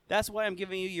lonely. That's why I'm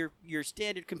giving you your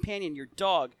standard companion, your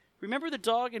dog. Remember the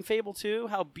dog in Fable 2?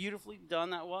 How beautifully done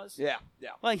that was? yeah.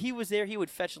 Like, he was there. He would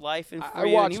fetch life and I free you,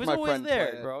 and watched he was my always friend there,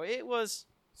 play it. bro. It was...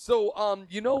 So,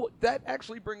 you know, that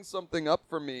actually brings something up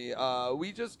for me.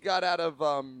 We just got out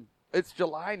of, it's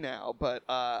July now, but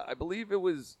I believe it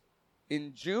was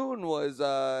in June was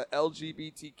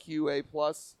LGBTQA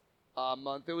plus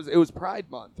month. It was Pride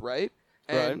Month, right?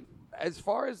 And as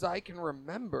far as I can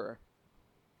remember,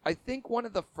 I think one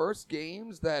of the first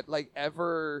games that like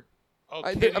ever. Oh,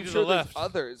 I'm Kitty to sure the there's left.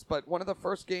 others, but one of the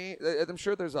first games. I'm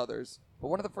sure there's others, but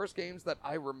one of the first games that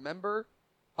I remember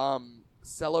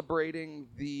celebrating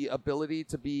the ability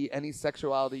to be any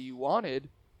sexuality you wanted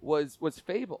was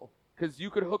Fable, because you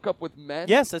could hook up with men.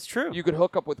 Yes, that's true. You could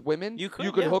hook up with women. You could,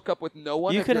 You yeah. hook up with no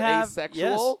one. You if could you're have-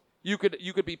 asexual. You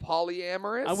could be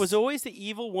polyamorous. I was always the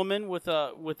evil woman with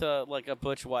a like a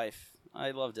butch wife.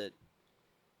 I loved it.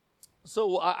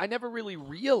 So I never really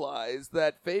realized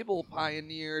that Fable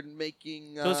pioneered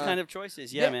making Those kind of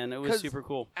choices. Yeah, man. It was 'cause super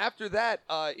cool. After that,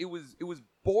 it was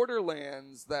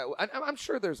Borderlands that I'm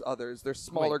sure there's others. There's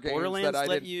smaller Wait, games Borderlands that I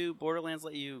let did. you. Borderlands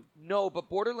let you. No, but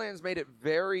Borderlands made it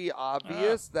very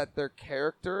obvious that their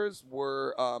characters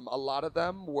were a lot of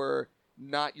them were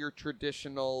not your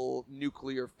traditional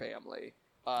nuclear family.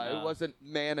 It wasn't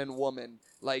man and woman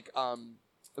like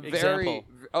very Example.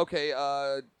 okay.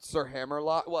 Sir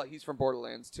Hammerlock. Well, he's from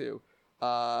Borderlands too.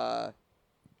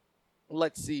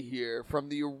 Let's see here. From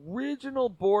the original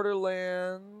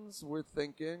Borderlands, we're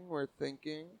thinking.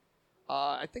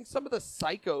 I think some of the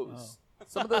psychos,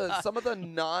 some of the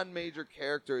non-major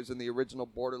characters in the original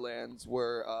Borderlands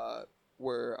were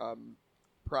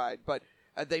Pride, but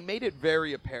they made it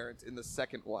very apparent in the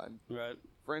second one. Right.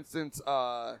 For instance,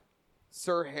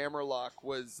 Sir Hammerlock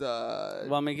was.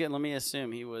 Well, let me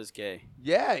assume he was gay.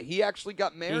 Yeah, he actually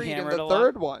got married in hammered the a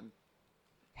third lot? one.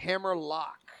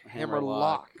 Hammerlock.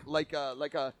 Hammerlock. Like a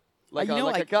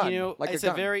gun. It's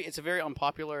a very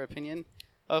unpopular opinion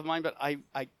of mine, but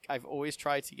I've always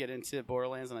tried to get into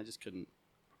Borderlands and I just couldn't.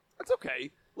 That's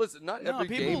okay. Listen, not No, every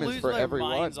people game lose is for their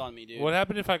everyone. minds on me, dude. What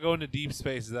happened if I go into deep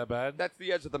space? Is that bad? That's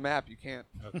the edge of the map. You can't.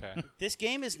 Okay. This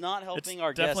game is not It's helping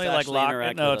our guests definitely like actually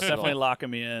interact no, with it's us at definitely all. locking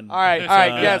me in. All right, It's,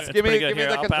 yes. it's Give me pretty good. the Here,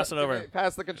 I'll pass it over.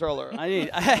 Pass the controller.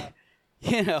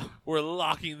 You know, We're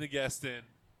locking the guest in.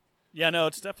 Yeah, no,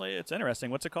 it's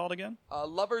interesting. What's it called again?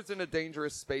 Lovers in a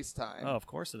Dangerous Space Time. Oh, of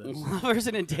course it is. lovers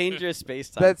in a dangerous space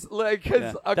time. That's like, cause,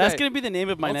 Yeah. okay. That's gonna be the name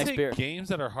of my I'll next take beer. games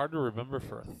that are hard to remember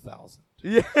for 1,000.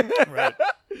 Yeah. Right.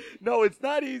 No, it's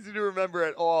not easy to remember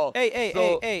at all.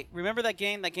 Hey! Remember that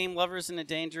game? That game, Lovers in a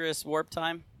Dangerous Warp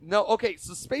Time. No, okay,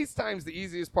 so space time's the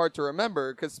easiest part to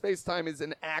remember because space time is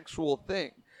an actual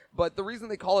thing. But the reason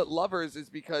they call it lovers is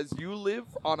because you live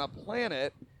on a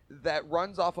planet that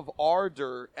runs off of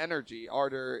ardor energy.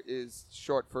 Ardor is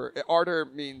short for ardor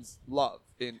means love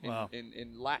in Wow.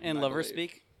 in Latin. And I lovers believe.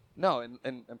 speak. No,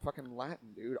 in fucking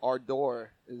Latin, dude.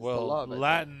 Ardor is the Well, love. I think.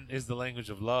 Latin is the language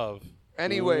of love.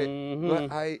 Anyway,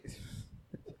 Mhm. I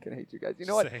fucking hate you guys. You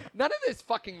know what? Same. None of this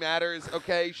fucking matters.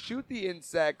 Okay, shoot the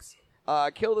insects,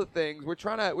 kill the things. We're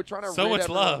trying to So rid much everyone-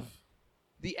 love.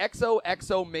 The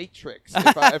XOXO Matrix.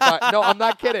 No, I'm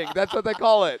not kidding. That's what they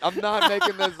call it. I'm not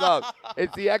making this up.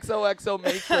 It's the XOXO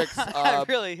Matrix. I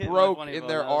really hit my broke funny in bone.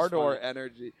 their That was Ardor funny.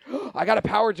 energy. I got a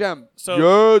power gem.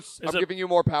 So, yes, is I'm it- giving you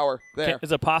more power. There.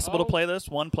 Is it possible to Oh. play this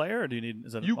one player, or do you need?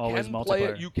 Is it You always can multiplayer? play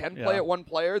it. You can play Yeah. it one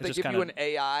player. It They just give you kinda- an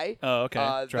AI. Oh, okay.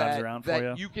 Drives that, around that for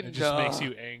you. You can It just makes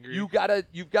you angry. You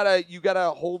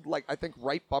gotta hold like I think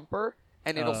right bumper,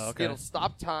 and it'll okay. it'll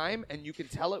stop time, and you can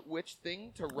tell it which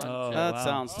thing to run Oh, to. That wow.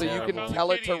 sounds So you terrible. can Found tell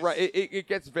the it to run. kitties. It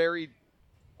gets very.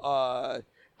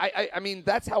 I mean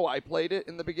that's how I played it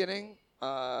in the beginning.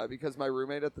 Because my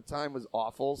roommate at the time was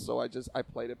awful, so I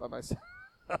played it by myself.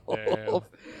 Damn.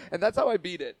 And that's how I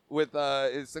beat it with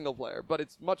is single player. But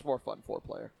it's much more fun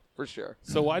 4-player for sure.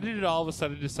 So why did it all of a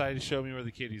sudden decide to show me where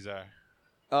the kitties are?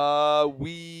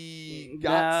 We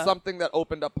got Nah. something that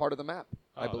opened up part of the map,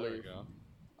 I Oh, there we believe.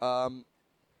 go.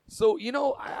 So,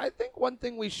 I think one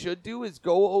thing we should do is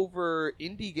go over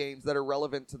indie games that are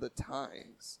relevant to the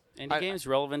times. Indie games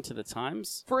relevant to the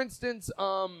times. For instance,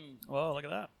 Whoa, look at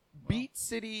that. Beat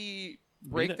City Beat it.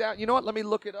 Breakdown. You know what? Let me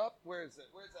look it up. Where is it?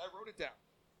 I wrote it down.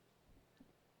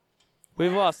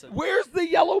 We've lost it. Where's the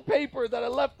yellow paper that I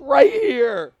left right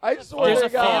here? I swear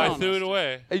There's to a Oh, I fan. God. threw it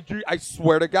away. I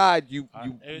swear to God, you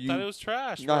I you. thought it was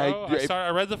trash, No, bro. I- I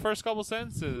read the first couple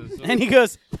sentences. And he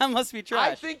goes, "That must be I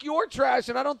trash." think you're trash,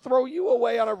 and I don't throw you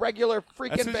away on a regular freaking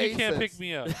That's because basis. you can't pick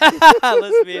me up.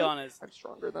 Let's be honest. I'm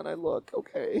stronger than I look.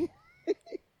 Okay.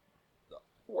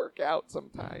 Work out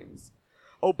sometimes.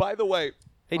 Oh, by the way,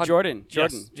 Hey, On- Jordan,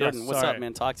 Yes, what's sorry. up,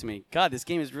 man? Talk to me. God, this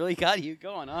game has really got you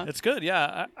going, huh? It's good,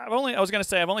 yeah. I was gonna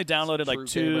say I've only downloaded like True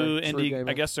two gamer, true indie. gamer.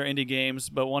 I guess they're indie games,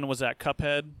 but one was that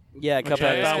Cuphead, Yeah, which Cuphead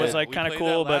I is thought good. was like We kind of played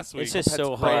cool, that but last week. It's just so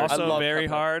Cuphead's great. hard. I also love very Cuphead.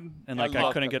 hard, and I like I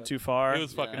love couldn't get Cuphead. too far. It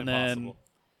was fucking and impossible. then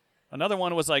another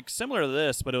one was like similar to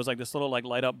this, but it was like this little like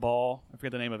light up ball. I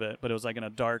forget the name of it, but it was like in a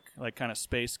dark like kind of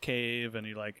space cave, and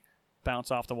you like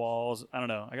bounce off the walls. I don't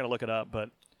know. I gotta look it up, but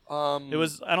it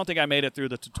was. I don't think I made it through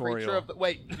the Creature tutorial. of the,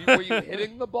 wait, were you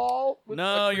hitting the ball? With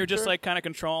No, a you're just creature? like kind of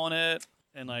controlling it,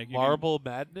 and like you can- Marble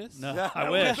Madness? No, That I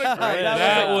was wish. a I great- wish.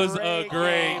 That was was a a great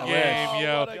great game. game, Oh,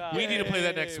 yo. what a We need to play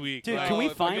that next game. week. Dude, Like, can we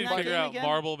fucking find that figure game out again?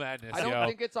 Marble Madness, I don't yo.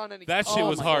 think it's on any. That shit Oh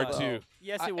was my hard God. too.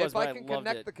 Yes, I- it was. if I but can loved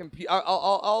connect it. the computer,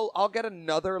 I'll get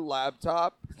another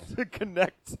laptop to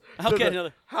connect. I'll to get the-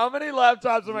 another- How many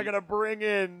laptops am I gonna bring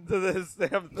in to this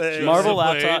damn thing? Marvel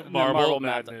Just to play laptop- no, Marble Marble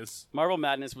Madness. Marble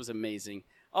Madness was amazing.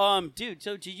 Dude,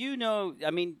 so do you know?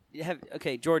 I mean,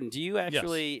 Jordan, do you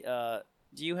actually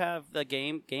do you have the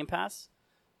Game Pass?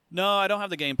 No, I don't have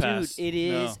the Game Pass. Dude, it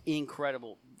is No.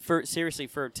 incredible. For seriously,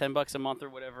 for $10 a month or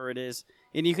whatever it is,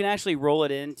 and you can actually roll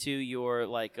it into your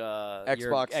like your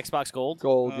Xbox Gold.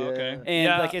 Gold, Oh, yeah. okay. And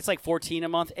Yeah. like it's like $14 a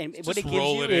month, and what it Just gives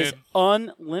roll you it is in.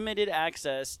 unlimited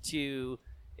access to.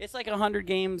 It's like 100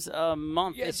 games a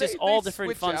month. Yeah, it's they- just all they different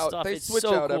switch fun out. stuff. They it's switch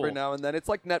so out cool. every now and then. It's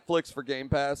like Netflix for Game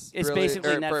Pass. It's really,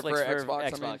 basically or Netflix for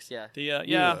Xbox. I mean. yeah. The Yeah.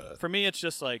 yeah, for me it's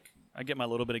just like I get my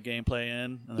little bit of gameplay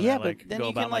in, and then Yeah, I, like, but then go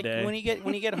you about can my like day.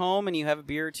 when you get home and you have a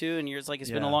beer or two and you're just like it's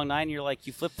been a Yeah. long night and you're like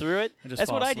you flip through it. I just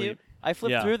That's what fall I do. asleep. I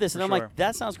flip Yeah, through this and for I'm sure. like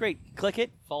that sounds great. Click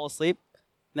it, fall asleep.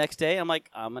 Next day I'm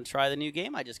like I'm gonna try the new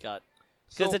game I just got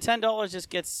because So- the $10 just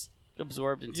gets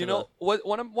absorbed into You know what?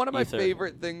 One of my ether.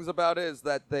 favorite things about it is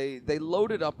that they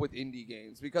load it up with indie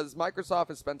games because Microsoft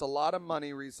has spent a lot of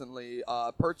money recently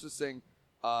purchasing.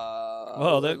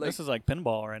 Whoa, this is like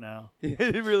pinball right now. it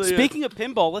really Speaking of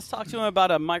pinball, let's talk to him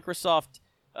about a Microsoft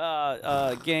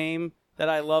game that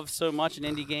I love so much, an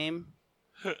indie game.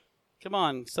 Come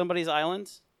on, Somebody's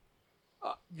Island.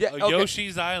 yeah, okay.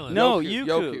 Yoshi's Island. No, Yoku, Yoku.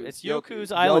 Yoku, It's Yoku,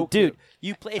 Yoku's Island, Yoku. dude.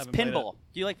 You play. It's Haven't played pinball.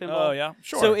 Do you like pinball? Oh yeah,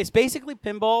 sure. So it's basically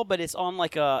pinball, but it's on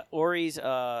like a Ori's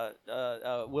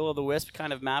Will o' the Wisp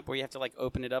kind of map where you have to like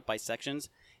open it up by sections,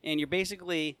 and you're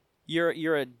basically you're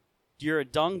a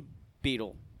dung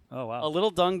beetle, oh wow. a little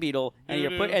dung beetle, and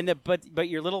you're Doo-doo. but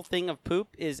your little thing of poop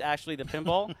is actually the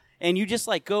pinball, and you just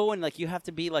like go and like you have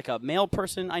to be like a male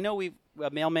person. I know a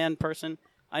mailman person.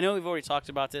 I know we've already talked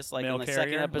about this like Mail on the carrier,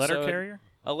 second episode. letter carrier.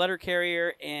 A letter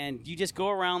carrier, and you just go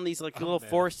around these like little man.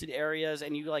 forested areas,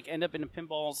 and you like end up in a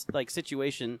pinball like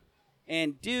situation.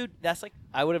 And dude, that's like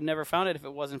I would have never found it if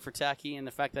it wasn't for Tacky and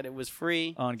the fact that it was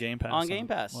free. On Game Pass. On Game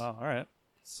Pass. Wow. All right.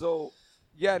 So,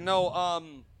 yeah, no,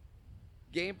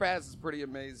 Game Pass is pretty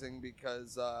amazing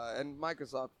because, and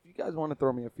Microsoft, if you guys want to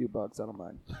throw me a few bucks, I don't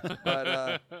mind.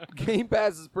 But Game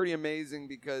Pass is pretty amazing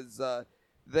because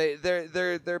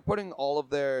they're putting all of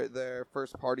their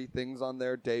first party things on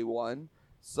there day one.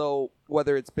 So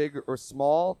whether it's big or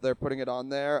small, they're putting it on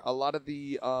there. A lot of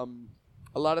the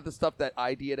stuff that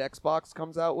ID at Xbox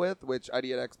comes out with, which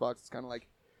ID at Xbox is kind of like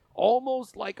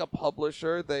almost like a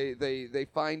publisher. They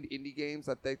find indie games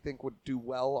that they think would do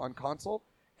well on console,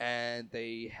 and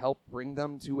they help bring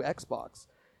them to Xbox.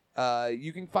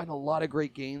 You can find a lot of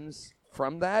great games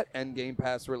from that, and Game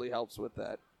Pass really helps with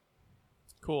that.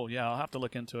 Cool. Yeah, I'll have to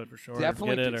look into it for sure.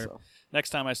 Definitely Get it, think or so. next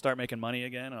time I start making money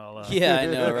again, I'll. Yeah, I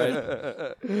know,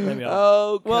 right? Maybe I'll.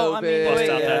 Oh, Well, I mean, COVID. Bust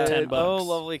out that $10. Oh,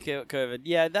 lovely COVID.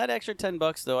 Yeah, that extra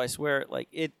 $10 though, I swear, like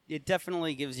it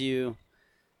definitely gives you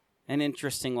an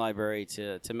interesting library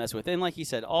to mess with. And like you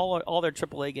said, all their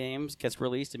AAA games gets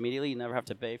released immediately. You never have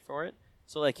to pay for it.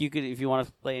 So like you could, if you want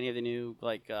to play any of the new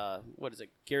like what is it,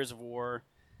 Gears of War,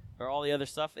 or all the other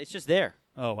stuff, it's just there.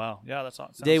 Oh wow, yeah, that's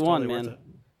awesome. Day one, man.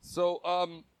 So,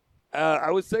 I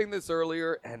was saying this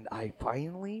earlier, and I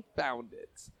finally found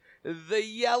it. The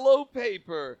yellow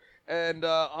paper. And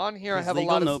on here, I His have a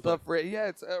legal lot of notebook. stuff written. Yeah,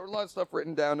 it's a lot of stuff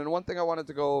written down. And one thing I wanted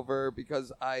to go over,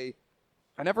 because I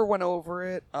never went over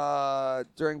it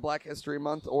during Black History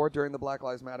Month or during the Black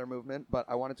Lives Matter movement, but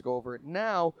I wanted to go over it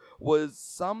now, was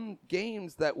some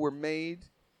games that were made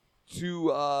to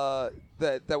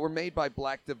that were made by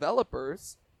black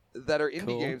developers that are indie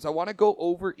Cool. games. I want to go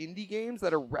over indie games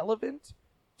that are relevant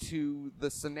to the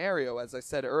scenario, as I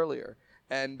said earlier.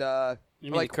 And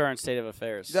You mean the current state of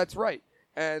affairs? that's right.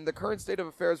 And the current state of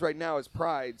affairs right now is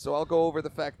Pride. So I'll go over the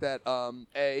fact that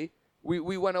we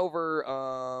went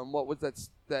over what was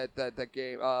that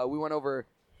game? We went over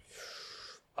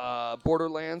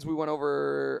Borderlands. We went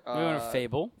over we went to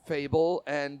Fable. Fable,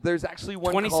 and there's actually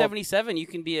one called 2077, you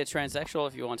can be a transsexual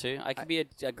if you want to. I can be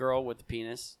a girl with a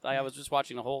penis. I was just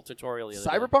watching a whole tutorial the other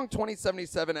day. Cyberpunk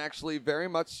 2077 actually very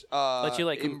much Let you,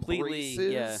 like, completely-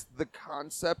 embraces yeah. the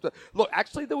concept. Look,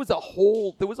 actually, there was a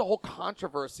whole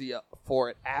controversy for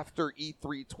it after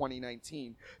E3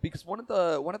 2019 because one of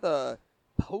the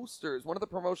posters, one of the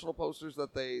promotional posters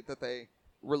that they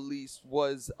released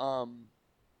was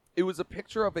it was a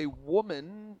picture of a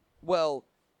woman. Well,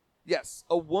 yes,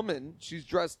 a woman. She's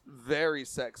dressed very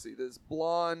sexy. This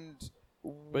blonde,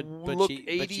 But look she,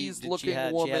 80s but looking she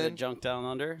had, woman. She had a junk down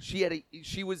under.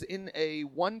 She was in a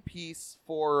one piece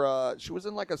for she was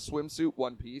in like a swimsuit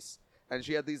one piece, and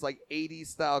she had these like 80s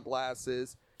style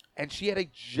glasses, and she had a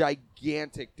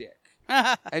gigantic dick,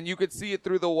 and you could see it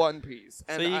through the one piece.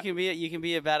 And So you can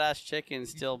be a badass chick and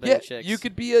still yeah, bang chicks. you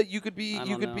could be a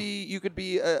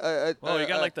Oh, you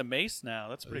got like the mace now.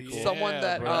 That's pretty cool. someone Yeah,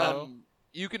 that bro.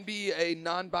 you can be a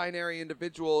non-binary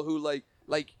individual who like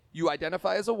you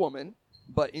identify as a woman,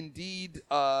 but indeed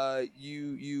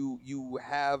you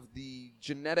have the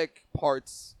genetic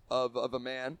parts of a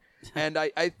man. And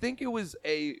I think it was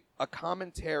a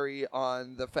commentary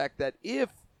on the fact that if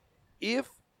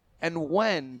and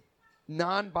when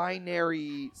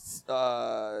non-binary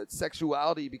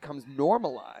sexuality becomes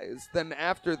normalized, then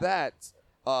after that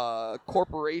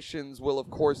corporations will of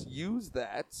course use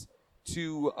that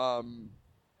to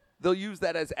they'll use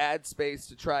that as ad space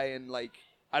to try and like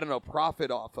I don't know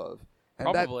profit off of. And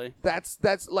Probably. that's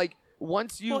like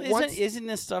once you Well, isn't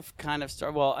this stuff kind of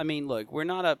start? Well, I mean, look, we're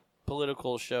not a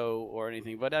political show or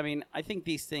anything, but I mean, I think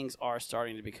these things are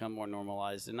starting to become more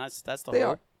normalized, and that's the They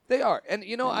whole. are. They are. And,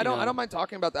 you know, I don't mind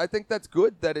talking about that. I think that's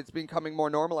good that it's becoming more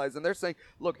normalized. And they're saying,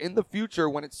 look, in the future,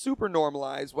 when it's super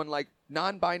normalized, when, like,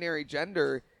 non-binary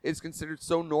gender is considered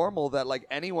so normal that, like,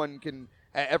 anyone can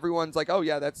everyone's like, oh,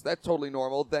 yeah, that's totally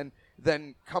normal,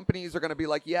 then companies are going to be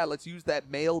like, yeah, let's use that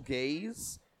male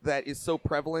gaze that is so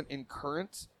prevalent in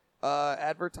current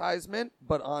advertisement,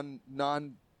 but on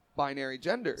non-binary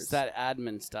genders. It's that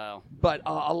admin style. But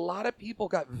a lot of people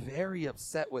got very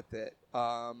upset with it.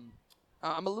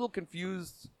 I'm a little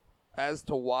confused as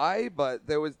to why, but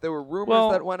there were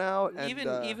rumors that went out. And,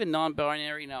 even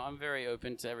non-binary. Now, I'm very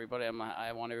open to everybody.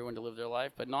 I want everyone to live their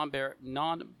life, but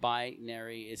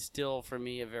non-binary is still for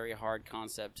me a very hard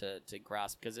concept to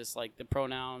grasp because it's like the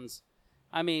pronouns.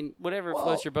 I mean, whatever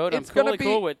floats your boat, I'm it's gonna totally be-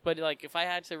 cool with. But like, if I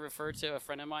had to refer to a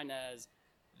friend of mine as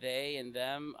they and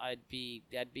them, that'd be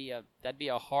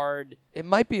a hard it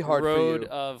might be hard road for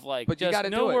you of like. But you just gotta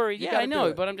no do it. worry. You Yeah, gotta I do know,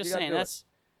 it. but I'm You just gotta saying do it. that's.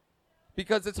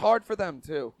 because it's hard for them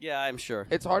too. Yeah, I'm sure.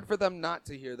 It's hard for them not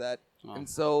to hear that, Oh. and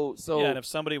so Yeah, and if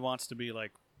somebody wants to be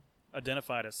like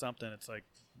identified as something, it's like,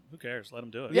 who cares? Let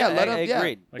them do it. yeah, let I them. Yeah,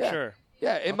 agreed. Like, yeah. sure.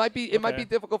 Yeah, it might be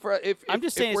difficult for if I'm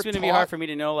just if saying it's we're going to be hard taught- for me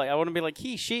to know. Like, I want to be like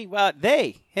he, she,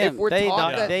 they, him, if we're they, taught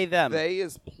not that they, them. they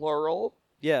is plural,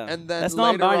 yeah, and then that's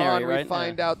later non-binary, on right? we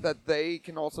find out that they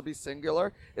can also be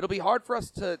singular. It'll be hard for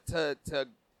us to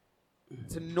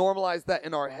normalize that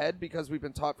in our head because we've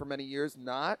been taught for many years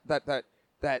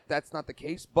that's not the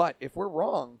case. But if we're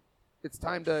wrong, it's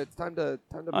time to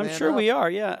I'm man sure up. we are.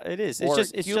 Yeah, it is. Or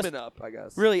It's human just up, I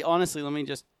guess. really, honestly,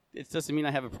 it doesn't mean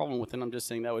I have a problem with it. I'm just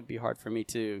saying that would be hard for me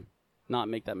to not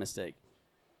make that mistake.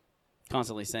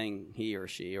 Constantly saying he or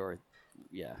she or,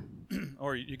 yeah.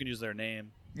 Or you can use their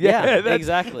name. Yeah, that's-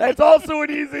 exactly. That's also an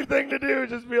easy thing to do.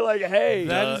 Just be like, hey.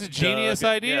 That is a genius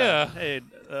idea. Yeah. Hey,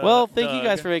 Well, thank you Doug,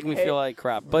 guys for making me feel like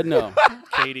crap, but no.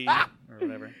 Katie or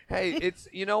whatever. Hey, it's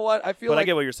you know what? I feel But like I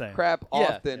get what you're saying. crap Yeah.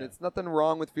 often. Yeah. It's nothing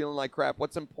wrong with feeling like crap.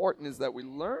 What's important is that we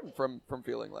learn from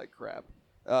feeling like crap.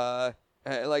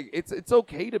 Like it's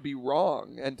okay to be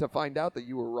wrong and to find out that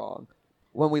you were wrong.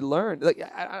 When we learn, like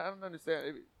I don't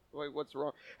understand what's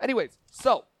wrong. Anyways,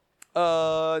 so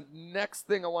next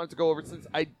thing I wanted to go over, since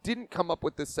I didn't come up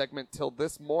with this segment till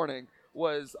this morning,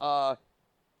 was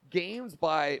games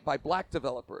by black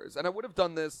developers, and I would have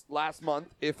done this last month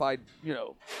if I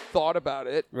thought about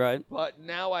it. Right. But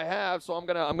now I have, so I'm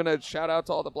gonna shout out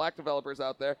to all the black developers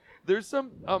out there. There's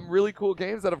some really cool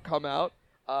games that have come out.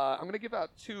 I'm gonna give out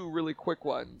two really quick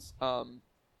ones.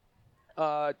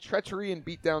 Treachery and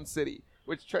Beatdown City.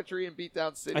 Which Treachery and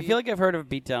Beatdown City? I feel like I've heard of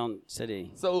Beatdown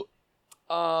City. So,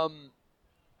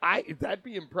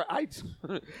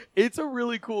 it's a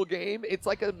really cool game. It's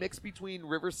like a mix between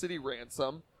River City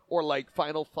Ransom or like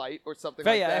Final Fight or something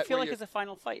But like yeah, that. I feel where like you're- it's a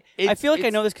final fight. I It's- feel like I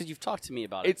it's- know this because you've talked to me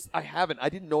about it. I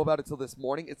didn't know about it till this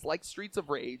morning. It's like Streets of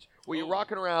Rage, where you're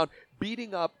rocking around,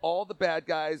 beating up all the bad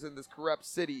guys in this corrupt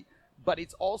city. But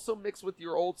it's also mixed with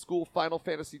your old school Final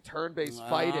Fantasy turn-based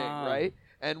fighting, right?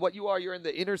 And what you're in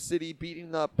the inner city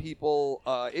beating up people.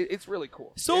 It's really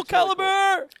cool. Soul It's really cool.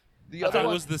 Calibur! The I other thought it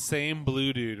one, was the same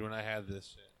blue dude when I had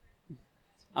this shit.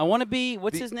 I want to be.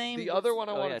 What's The- his name? the other one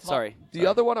I Oh, wanna yeah, talk- Sorry. the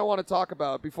other one I want to talk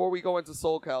about before we go into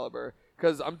Soul Calibur,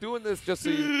 because I'm doing this just so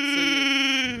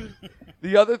you.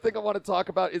 The other thing I want to talk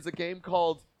about is a game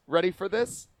called, ready for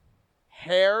this?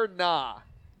 Hair Nah.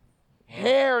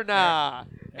 Hair Nah.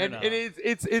 And Nah.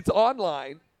 it's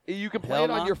online. You can play Hell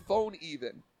it on nah. your phone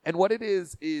even. And what it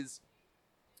is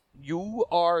you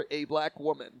are a black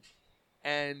woman,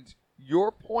 and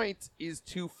your point is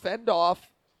to fend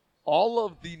off all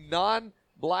of the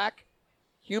non-black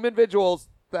human individuals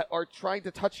that are trying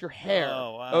to touch your hair.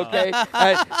 Oh, wow. Okay?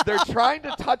 And they're trying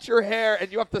to touch your hair,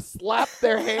 and you have to slap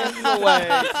their hands away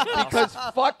because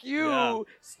fuck you. Yeah.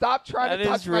 Stop trying That to is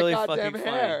touch really my goddamn fucking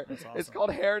funny. hair. That's It's awesome.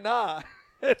 called Hair Nah.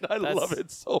 And I love it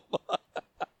so much.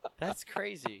 That's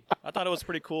crazy. I thought it was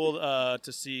pretty cool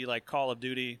to see like Call of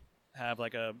Duty have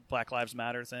like a Black Lives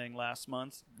Matter thing last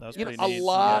month. That was pretty A neat.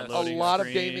 lot Loading of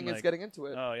screen, gaming is like- getting into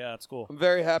it. Oh yeah, it's cool. I'm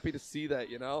very happy to see that,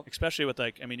 Especially with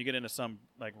like, I mean, you get into some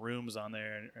like rooms on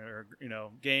there or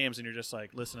games, and you're just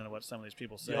like listening to what some of these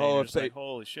people say. Yo, and you're if just they- like,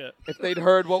 holy shit. If they'd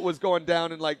heard what was going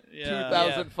down in like Yeah.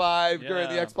 2005 during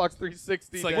the Yeah. Xbox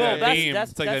 360 It's like Well, that that's- meme.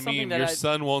 that's- It's like that's that something meme. that Your I-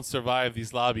 son won't survive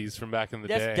these lobbies from back in the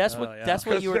day. That's Oh, what yeah. that's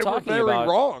what you were they talking very about.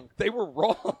 wrong. They were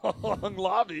wrong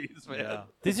lobbies, man. Yeah.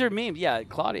 These are memes. Yeah,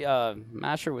 Claudia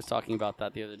Masher was talking about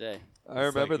that the other day. I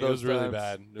remember It those was really times.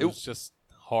 bad. It was just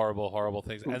horrible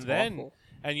things. was And then, awful.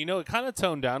 and it kind of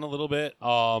toned down a little bit.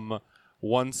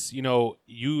 Once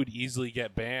you'd easily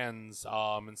get bans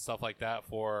and stuff like that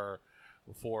for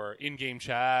in-game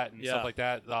chat and Yeah. stuff like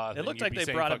that. It looked you'd like be they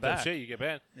saying brought it fucked up back. Shit, you get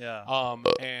banned. Yeah.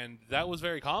 And that was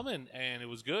very common, and it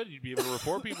was good. You'd be able to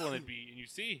report people, and you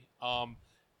see.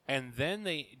 And then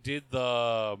they did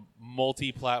the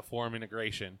multi-platform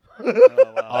integration.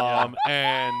 Oh, wow.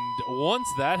 And once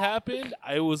that happened,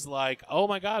 I was like, oh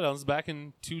my God, I was back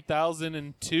in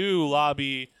 2002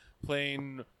 lobby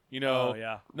playing, Oh,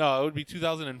 yeah. No, it would be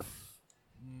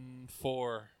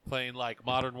 2004 playing like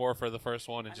Modern Warfare, the first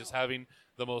one, and just having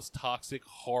the most toxic,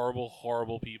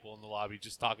 horrible people in the lobby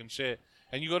just talking shit.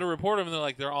 And you go to report them, and they're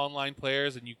like, they're online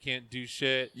players, and you can't do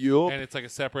shit. Yup. And it's like a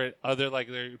separate other, like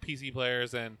they're PC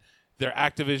players and their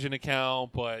Activision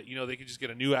account, but they could just get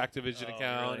a new Activision Oh,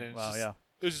 account. really? And Wow, just, yeah.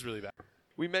 it was just really bad.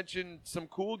 We mentioned some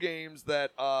cool games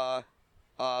that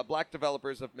black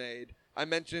developers have made. I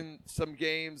mentioned some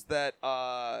games that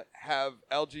have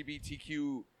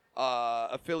LGBTQ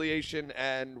affiliation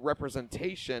and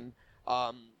representation.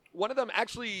 One of them,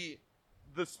 actually,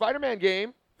 the Spider-Man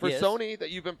game for Yes. Sony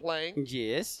that you've been playing.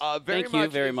 Yes. Very Thank you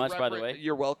much very is much, by the way.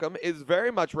 You're welcome. Is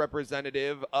very much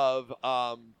representative of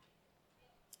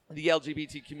the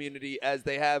LGBT community, as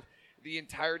they have the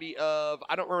entirety of,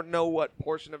 I don't know what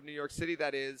portion of New York City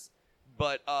that is,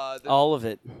 but All of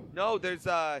it. there's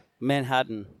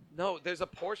Manhattan, there's a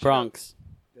portion Bronx,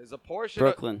 there's a portion of-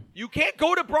 Brooklyn, you can't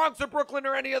go to Bronx or Brooklyn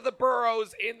or any of the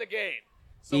boroughs in the game.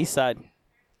 So East Side,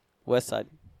 West Side,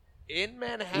 in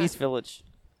Manhattan, East Village.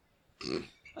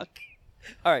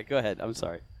 All right, go ahead. I'm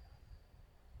sorry.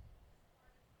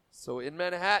 So in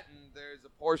Manhattan, there's a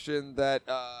portion that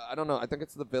I don't know. I think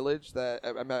it's the Village. That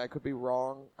I mean, I could be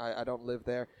wrong. I don't live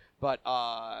there, but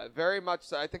very much.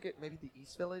 So I think it maybe the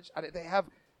East Village. They have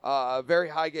a very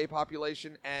high gay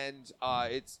population, and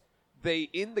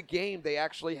in the game they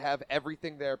actually have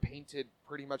everything there painted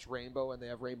pretty much rainbow, and they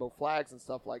have rainbow flags and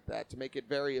stuff like that to make it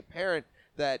very apparent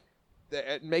that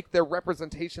make their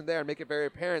representation there and make it very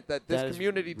apparent that this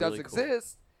community does really cool.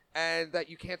 exist and that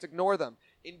you can't ignore them.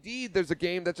 Indeed, there's a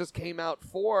game that just came out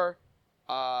for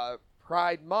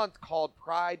Pride Month called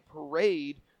Pride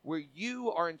Parade, where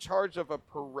you are in charge of a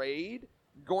parade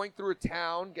going through a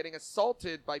town, getting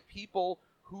assaulted by people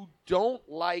who don't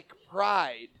like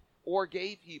Pride or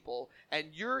gay people, and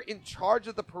you're in charge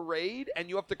of the parade, and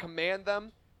you have to command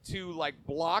them to like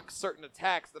block certain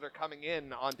attacks that are coming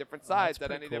in on different sides at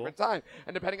any different time.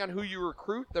 And depending on who you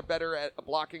recruit, they're better at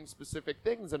blocking specific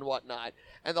things and whatnot.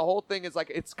 And the whole thing is like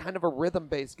it's kind of a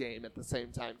rhythm-based game at the same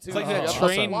time too. It's like So you that have to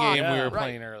train block. game we were Right.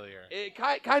 playing earlier. It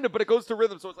kind of, but it goes to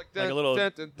rhythm, so it's like Like a little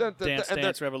dun, dun, dun, dun, Dance and they're-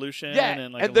 Dance Revolution. yeah,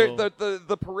 and like and a they're- little...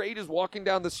 the parade is walking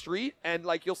down the street, and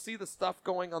like you'll see the stuff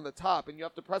going on the top, and you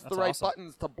have to press That's the right awesome.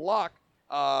 buttons to block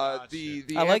the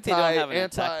I like they don't have an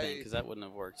attack anti thing because that wouldn't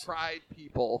have worked. Pride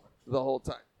people the whole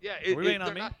time. Yeah, Are we waiting they're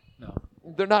on me? not. No.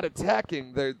 They're not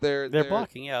attacking. They're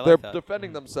blocking. Yeah, I they're like that.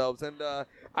 defending themselves, and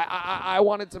I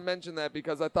wanted to mention that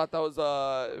because I thought that was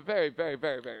very, very,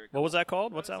 very, very. What was that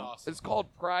called? What's that That's one? awesome. It's called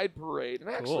Pride Parade, and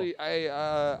actually,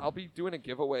 I'll be doing a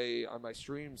giveaway on my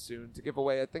stream soon to give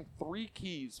away I think 3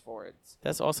 keys for it.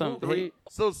 That's awesome. Three.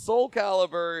 So Soul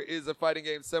Calibur is a fighting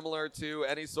game similar to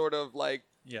any sort of like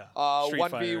Yeah.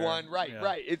 1v1. Right, Yeah.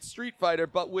 right. It's Street Fighter,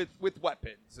 but with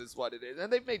weapons is what it is,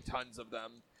 and they've made tons of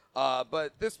them.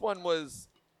 But this one was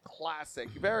classic.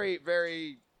 Very,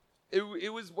 very.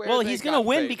 It was where. Well, they he's gonna got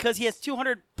win famous. because he has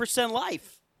 200%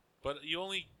 life. But you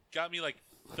only got me like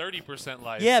 30%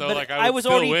 life. Yeah, so, but like, I would was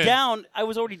still already win. down. I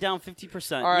was already down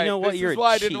 50%. All right, You know what? this You're is a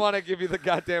why I cheat. didn't want to give you the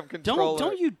goddamn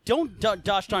controller. Don't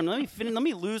Josh time. Let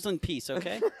me lose in peace,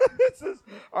 okay? This is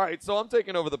all right. So I'm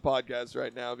taking over the podcast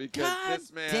right now because God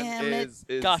this man damn it!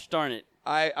 is. Gosh darn it!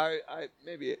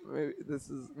 Maybe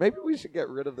maybe we should get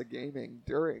rid of the gaming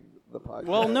during the podcast.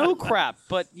 Well, no crap.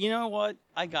 But you know what?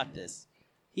 I got this.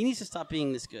 He needs to stop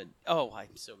being this good. Oh,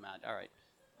 I'm so mad. All right.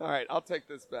 All right, I'll take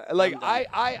this back. Like I'm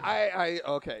done.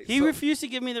 okay. He so, refused to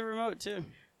give me the remote too.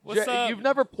 What's up? You've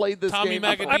never played this Tommy game.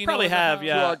 Magadino I probably in the have, house?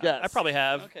 To our yeah. guests. I probably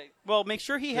have. Okay. Well, make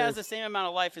sure he has the same amount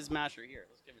of life as Masher. Here,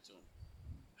 let's give it to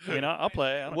him. You know, I'll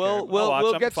play. I don't We'll care. I'll watch.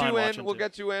 we'll I'm get fine you in. watching, We'll too.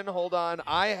 get you in. Hold on.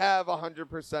 I have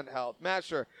 100% health.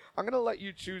 Masher, I'm gonna let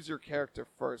you choose your character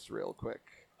first, real quick.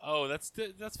 Oh, that's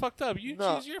fucked up. You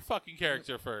No. choose your fucking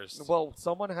character first. Well,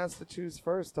 someone has to choose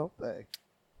first, don't they?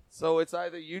 So it's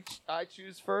either I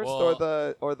choose first,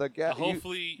 Well, or the guest.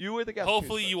 hopefully, you or the guest.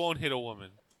 hopefully choose you first. won't hit a woman.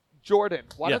 Jordan,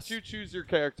 why Yes. don't you choose your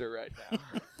character right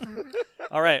now?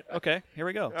 All right. Okay. Here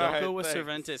we go. All Don't right, go with thanks.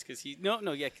 Cervantes because he. No,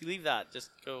 yeah, leave that.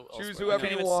 Just go. Choose elsewhere. whoever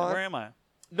Okay. you Can't even see- want. Where am I?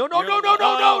 No, You're the-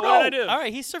 Oh, what did I do? All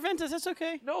right, he's Cervantes. That's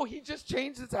okay. No, he just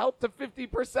changed his health to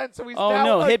 50%, so he's Oh, now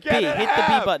no, hit again B. at Hit the B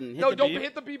half. button. Hit No, the don't B.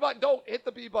 hit the B button. Don't hit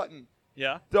the B button.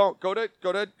 Yeah. Don't go to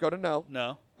no.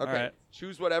 No. Okay. All right.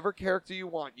 Choose whatever character you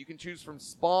want. You can choose from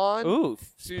Spawn. Ooh,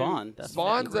 to- Spawn. That's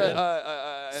Spawn's very a, good.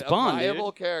 a Spawn,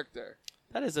 viable character.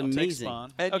 That is I'll take amazing.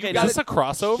 Spawn. And Okay, you now got Is this a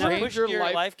crossover? Now Change push your your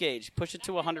life- life gauge. Push it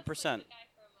to 100%.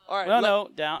 All right. Well, let- no,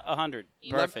 down 100.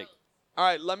 Perfect. All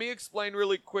right. Let me explain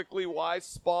really quickly why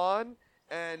Spawn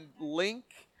and Link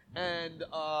and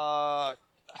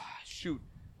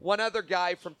one other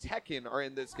guy from Tekken are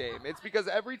in this game. It's because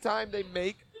every time they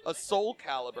make a Soul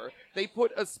Calibur, they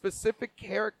put a specific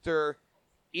character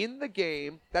in the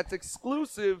game that's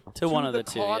exclusive To one of the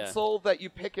the two, yeah. console that you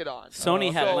pick it on.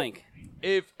 Sony had So, Link.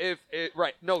 If it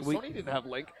right, no, We- Sony didn't have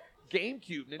Link.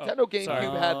 GameCube, Nintendo GameCube sorry.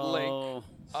 had Link.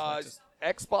 Oh.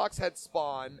 Xbox had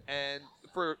Spawn, and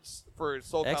for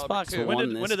Soul Calibur Xbox 2. won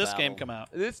When this did this game battle. come out?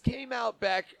 This came out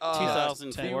back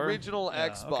 2004? the original Yeah,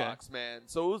 Xbox, man.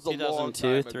 So it was a long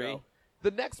 2002, time 3. ago.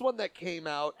 The next one that came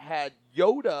out had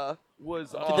Yoda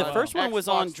was on The first one was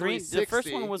on Xbox Dream. The 360.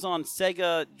 first one was on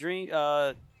Sega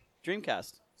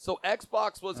Dreamcast. So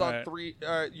Xbox was on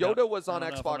Alright. Yoda was on I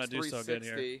don't know if I'm Xbox gonna do so good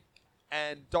 360,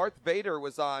 and Darth Vader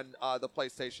was on the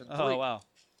PlayStation 3. Oh wow.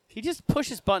 He just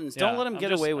pushes buttons. Don't Yeah, let him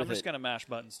get away with I'm just it. gonna mash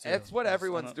buttons too. That's what I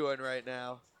everyone's don't- doing right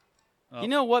now. Oh. You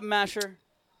know what, Masher?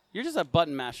 You're just a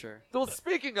button masher. So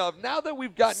speaking of, now that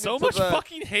we've gotten So into much the,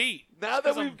 fucking hate. now Just that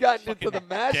 'cause we've I'm gotten into fucking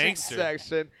the mashing gangster.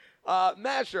 section,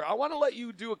 Masher, I want to let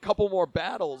you do a couple more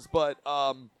battles, but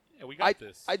Yeah, we got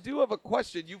this. I do have a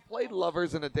question. You played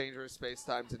Lovers in a Dangerous Space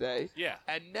Time today. Yeah.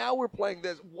 And now we're playing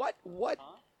this. What?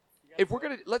 If we're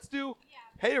going to, let's do,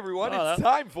 hey, everyone, Oh, it's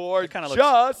time for It kind of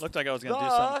just looked like I was going to do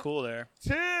the something cool there.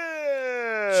 tip.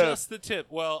 Just the tip.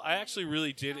 Well, I actually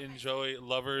really did enjoy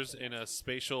Lovers in a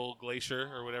Spatial Glacier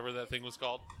or whatever that thing was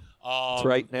called. That's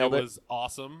right. Nailed it. It was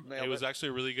awesome. Nailed it was it. actually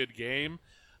a really good game.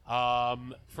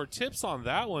 For tips on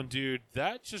that one, dude,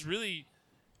 that just really,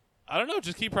 I don't know,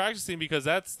 just keep practicing because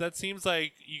that seems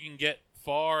like you can get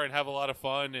far and have a lot of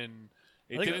fun, and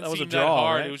it I think didn't that was seem a draw, that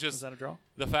hard. right? It was just Was that a draw?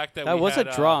 the fact that That we was had,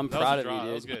 a draw. I'm that was proud a of draw. you,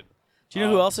 That was dude. good. Do you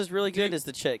know who else is really good? Is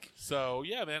the chick. So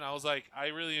yeah, man, I was like, I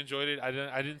really enjoyed it. I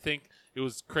didn't think it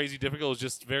was crazy difficult. It was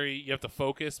just you have to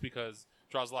focus because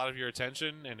it draws a lot of your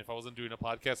attention. And if I wasn't doing a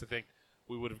podcast, I think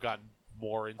we would have gotten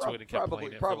more into it and kept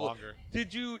playing it for longer.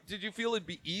 Did you feel it'd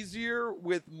be easier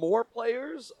with more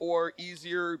players or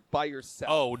easier by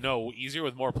yourself? Oh no, easier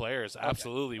with more players.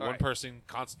 Absolutely, All one right. person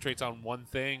concentrates on one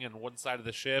thing and one side of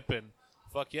the ship, and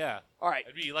fuck yeah. All right.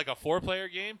 It'd be like a 4-player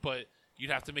game, but you'd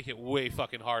have to make it way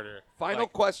fucking harder. Final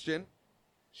Like, question.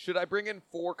 Should I bring in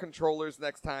 4 controllers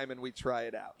next time and we try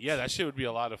it out? yeah, that shit would be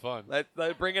a lot of fun.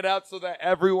 Let bring it out so that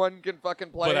everyone can fucking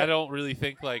play But it. I don't really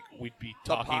think like we'd be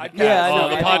talking. podcast. Yeah, I know,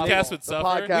 the I know. podcast would The suffer.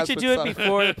 podcast We should would do it suck.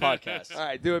 before the podcast. All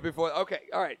right, do it before. Okay,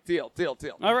 all right, deal.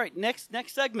 All right, next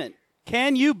segment.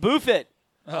 Can you boof it?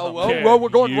 Oh, Can whoa, we're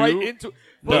going right you into.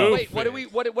 boof Wait, what do we?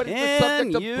 What is the Can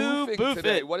subject of you boofing boof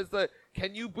today? it? What is the?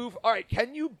 Can you boof? All right,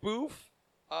 can you boof?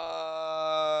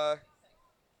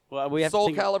 Well, we have Soul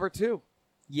to think. Calibur 2.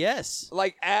 Yes.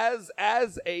 Like as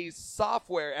a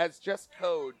software, as just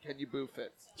code, can you boof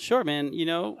it? Sure, man. You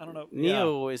know, I don't know. Neo Yeah.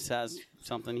 always has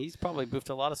something. He's probably boofed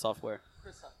a lot of software.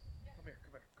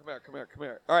 Come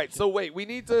here. All right, so wait, we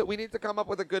need to come up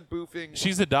with a good boofing.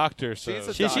 She's a doctor, so She's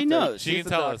a She doctor. knows. She She's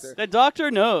can a tell us. doctor. The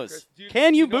doctor knows. Chris,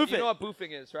 Can you know, boof You it? know what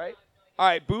boofing is, right? All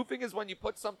right, boofing is when you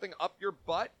put something up your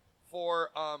butt for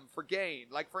gain.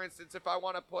 Like for instance, if I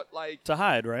want to put like To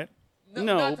hide, right? No,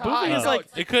 not to boofing hide, is no, like-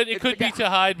 it's it could it's be get- to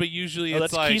hide, but usually Oh,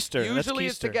 it's that's like keister. Usually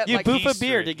That's it's to keister. get You like boof a keister,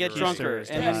 beer to get you're drunker, right.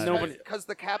 and Yeah. then nobody. because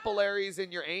the capillaries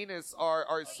in your anus are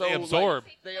so They absorb.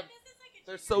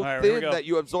 they're so All right, here we thin go. that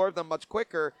you absorb them much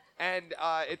quicker, and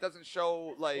it doesn't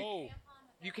show like Whoa.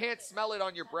 you can't smell it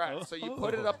on your breath. So you Oh.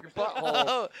 put it up your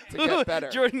butthole to get better.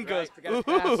 Jordan right? goes, To get "Ooh."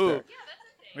 faster.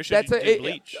 We should That's do it.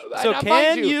 bleach. So Now, can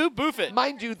mind you boof it?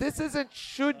 Mind you, this isn't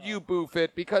should you boof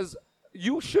it because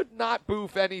you should not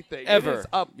boof anything. Ever. It is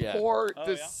a Yeah. poor Oh, yeah?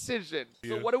 decision.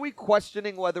 So Yeah. what are we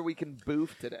questioning whether we can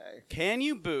boof today? Can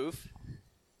you boof?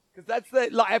 Because that's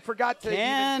I forgot to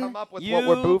Can even come up with you what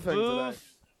we're boofing boof? today.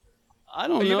 I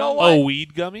don't You know. know what? Oh,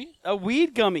 weed gummy? A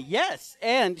weed gummy, yes.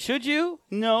 And should you?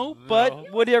 No.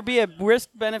 But would there be a risk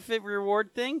benefit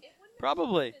reward thing?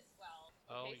 Probably.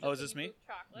 Oh, is this me?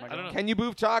 I don't know. Can you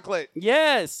boof chocolate?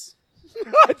 Yes.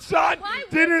 Sean Why would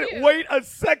didn't you? wait a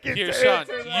second Here, to Sean,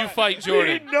 answer you that. fight He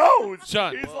Jordan. knows.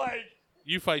 Sean. He's like,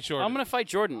 You fight Jordan. I'm gonna fight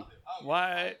Jordan.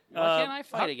 Why? Why can't I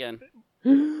fight again?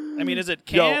 I mean, is it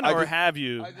Yo, can I or just- have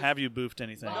you I just- have you boofed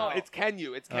anything? no, it's can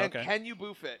you. It's can. Okay. Can you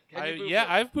boof it? Can you boof yeah, it?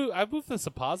 I've boofed the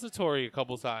suppository a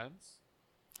couple times.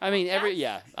 I mean,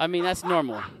 I mean, that's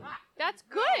normal. That's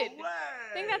good.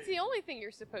 I think that's the only thing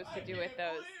you're supposed to do with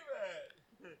those.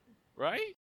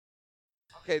 Right?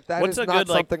 Okay, that What's is a not good,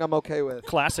 like- something I'm okay with.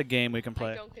 Classic game we can I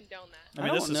play. don't condone that. I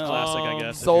mean, I this don't is know. classic, I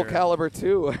guess. if Soul you're- Calibur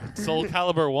 2. Soul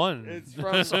Calibur 1. It's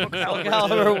from Soul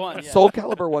Calibur 1. Yeah. Soul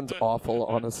Calibur 1's awful,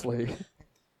 honestly.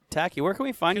 Tacky, where can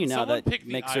we find Can you now someone that pick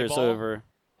the Mixer's eyeball? over?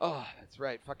 Oh, that's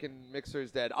right. Fucking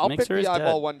Mixer's dead. I'll Mixer pick is the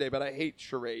eyeball dead. one day, but I hate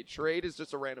Charade. Charade is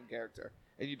just a random character,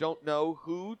 and you don't know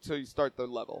who till you start the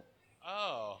level.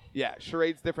 Oh. Yeah,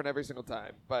 Charade's different every single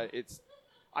time, but it's.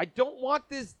 I don't want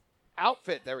this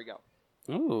outfit. There we go.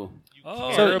 Ooh. You Oh,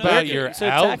 care so about Tacky- your so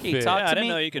Tacky, outfit. talk Yeah, to I didn't me.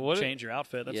 know you could What- change your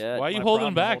outfit. That's Yeah. Why are you my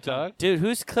holding problem the whole back, time. dog? Dude,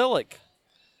 who's Killick?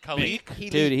 Khalik?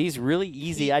 Dude, he's really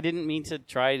easy. I didn't mean to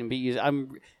try it and beat you.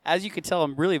 As you could tell,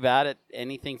 I'm really bad at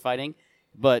anything fighting,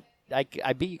 but I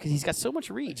beat you because he's got so much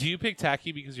reach. Do you pick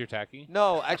Tacky because you're Tacky?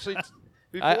 No, actually,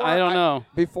 before I don't know.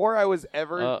 Before I was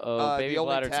ever Uh-oh, baby the only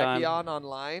bladder time. Tachyon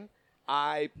online,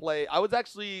 I was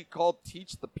actually called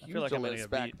Teach the feel like I'm gonna Pugilist get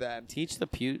back beat. then. Teach the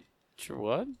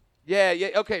what? Yeah.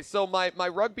 Okay, so my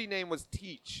rugby name was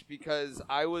Teach because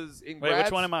I was in Wait, grad.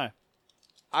 which one am I?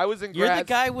 I was in You're the grad.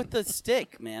 guy with the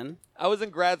stick, man. I was in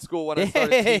grad school when I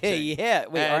started teaching. Yeah.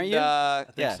 Wait, and, aren't you?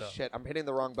 yeah. so. Shit, I'm hitting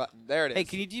the wrong button. There it is. Hey,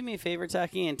 can you do me a favor,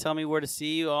 Tacky, and tell me where to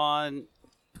see you on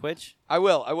Twitch? I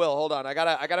will. Hold on. I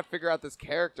gotta figure out this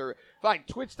character. Fine.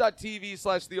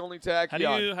 Twitch.tv/theonlytachyon. How do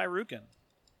you Haruken?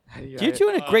 You're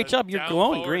doing a great job. You're Down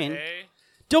glowing forward green. A.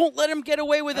 Don't let him get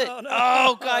away with it. Oh, no.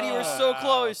 Oh, God, you were so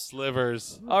close.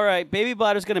 Slivers. All right, Baby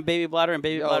Bladder's going to Baby Bladder, and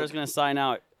Baby Yo. Bladder's going to sign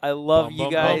out. I love you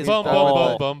guys bum, bum,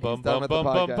 all. bum, He's done with the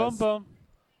podcast.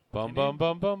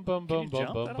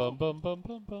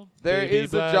 There Baby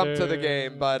is a jump to the bladder.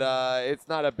 game, but it's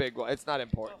not a big one. It's not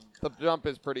important. The jump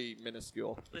is pretty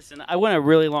minuscule. Listen, I went a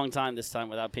really long time this time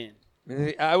without peeing.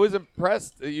 I was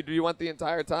impressed. You went the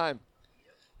entire time.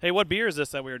 Hey, what beer is this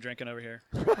that we were drinking over here?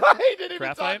 He didn't even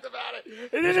Graphite? talk about it.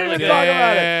 He didn't it even like talk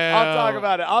about it. Damn. I'll talk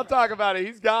about it. I'll talk about it.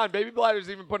 He's gone. Baby Bladder's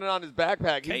even putting it on his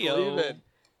backpack. He's KO. leaving.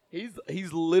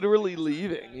 He's literally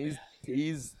leaving.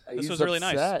 He's This was really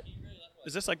nice. upset.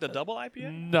 Is this like the double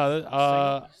IPA?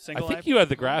 No, Single I think IPA? you had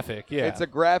the graphic. Yeah. It's a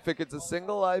graphic. It's a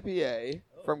single IPA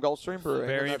from Gulfstream Brewing. and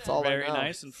Very, that's all very I know.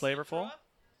 nice and flavorful.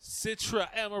 Citra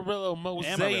Amarillo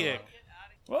Mosaic. Amarillo.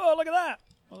 Whoa, look at that.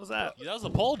 What was that? Yeah, that was a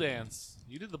pole dance.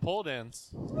 You did the pole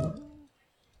dance.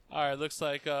 All right, looks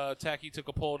like Tacky took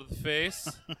a pole to the face.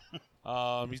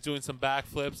 He's doing some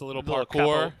backflips, a little Little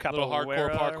parkour, capo- little hardcore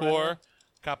capoeira or parkour,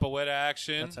 capoeira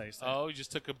action. That's how you say Oh, he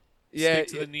just took a Yeah, stick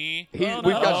to the knee. We've Oh,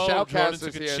 got no. Jordan shoutcasters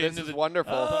took a here. chin This to is the-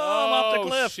 wonderful. Oh, I'm off the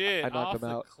cliff. Shit, I knocked off him the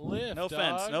out. cliff, No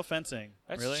fence. dog. No fencing.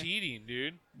 That's really? cheating,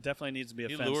 dude. Definitely needs to be a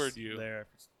He fence lured you. there.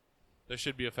 There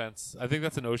should be a fence. I think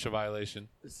that's an OSHA violation.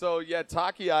 So yeah,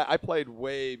 Taki, I played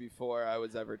way before I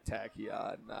was ever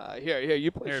Tachyon. Here,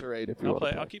 you play Here, charade if you I'll want play.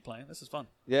 to play. I'll keep playing. This is fun.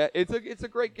 Yeah, it's a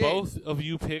great game. Both of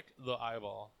you pick the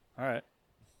eyeball. All right.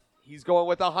 He's going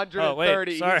with 130. Oh,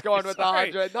 wait. Sorry. He's going with Sorry.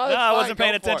 100. No, that's I fine. wasn't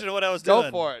paying Go for attention it. to what I was Go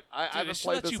doing. for it. I Dude, haven't it should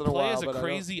played let this you in a play while, as a but I know.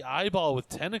 crazy eyeball with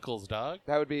tentacles, dog.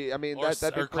 That would be. I mean, Or,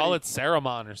 that'd be or call it pretty,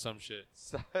 Saruman or some shit.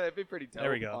 that'd be pretty dope.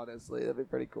 There we go. Honestly, that'd be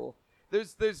pretty cool.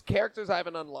 There's characters I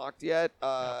haven't unlocked yet.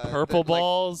 Purple that, like,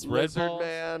 balls, red Lizard balls.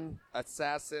 Man,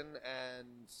 Assassin, and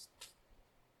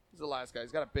who's the last guy?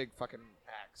 He's got a big fucking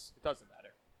axe. It doesn't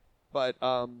matter. But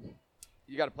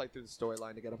you got to play through the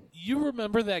storyline to get him. You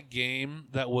remember that game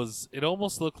that was? It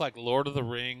almost looked like Lord of the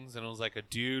Rings, and it was like a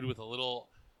dude with a little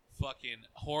fucking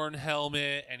horn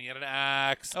helmet, and he had an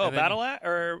axe. Oh, and then- Battle Axe?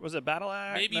 Or was it Battle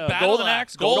Axe? Maybe no, Battle Golden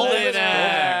Axe. Axe. Golden Axe. Axe.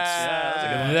 Yeah, that's a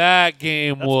good one. That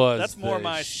game was. that's more the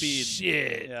my speed.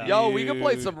 Shit. Yeah. Yo, we can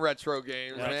play dude. some retro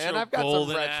games, Yeah. man. Retro I've got some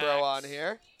Golden retro on Axe.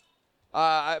 here.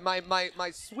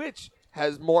 My Switch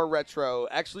has more retro.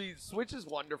 Actually, Switch is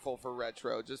wonderful for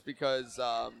retro, just because.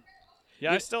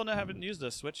 Yeah, I still haven't used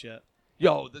the Switch yet.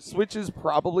 Yo, the Switch is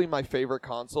probably my favorite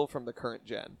console from the current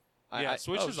gen. Yeah,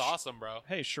 Switch oh, is awesome, bro.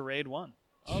 Hey, Charade won.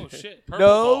 Oh shit. Purple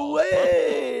No ball.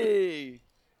 way!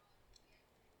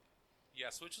 Yeah,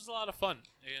 Switch is a lot of fun.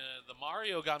 The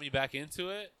Mario got me back into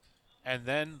it, and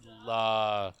then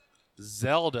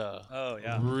Zelda Oh,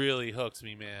 yeah. really hooks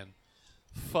me, man.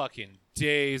 Fucking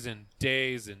days and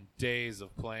days and days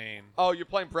of playing Oh, you're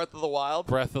playing Breath of the Wild?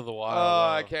 Breath of the Wild.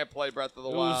 Oh, I bro. can't play Breath of the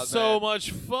It Wild. was so man.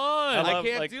 much fun. I love,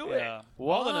 can't like, do it. yeah.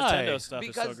 All the Why? Nintendo stuff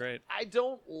Because is so great. I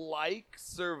don't like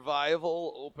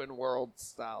survival open world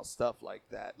style stuff like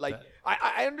that. Like That-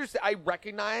 I understand. I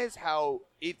recognize how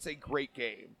it's a great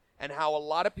game and how a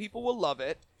lot of people will love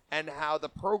it and how the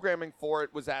programming for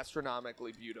it was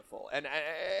astronomically beautiful. And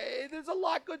there's a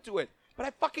lot good to it. But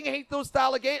I fucking hate those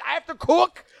style of games. I have to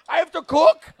cook.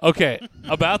 Okay,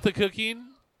 about the cooking.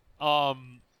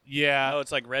 Yeah, Oh,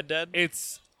 it's like Red Dead?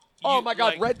 it's. Oh you- my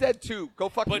god, like- Red Dead 2. Go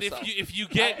fuck But yourself. if you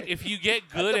get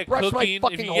good to at brush my cooking, if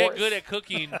fucking you get horse. good at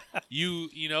cooking, you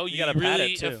gotta pat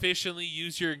really it, too. efficiently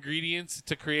use your ingredients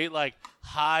to create like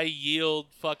high yield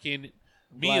fucking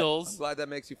I'm meals. glad that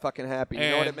makes you fucking happy. You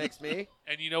know what it And- makes me?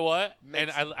 And you know what?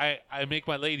 Makes- And I make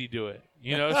my lady do it.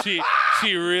 You know,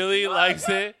 she really likes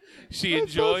it. She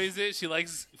enjoys it. She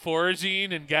likes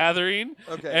foraging and gathering.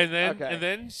 Okay, And okay.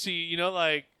 then she,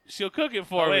 like she'll cook it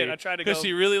for Oh, wait, me I tried to because go-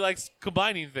 she really likes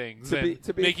combining things To be- and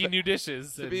to be making fa- new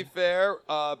dishes. To and- be fair,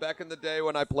 back in the day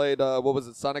when I played, what was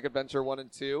it, Sonic Adventure 1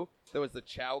 and 2, there was the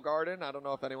Chow Garden. I don't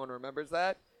know if anyone remembers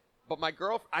that. But my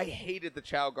girl, I hated the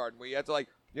Chow Garden where you had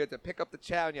to pick up the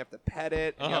chow and you have to pet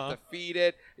it and you have Uh-huh. to feed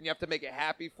it and you have to make it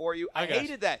happy for you. I I got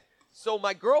hated that. So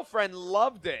my girlfriend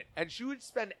loved it and she would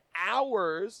spend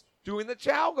hours doing the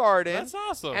Chow Garden. That's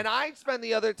awesome. And I'd spend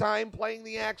the other time playing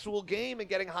the actual game and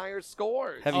getting higher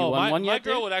scores. Have you oh, won my, one my yet,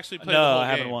 girl dude? would actually play No, the whole I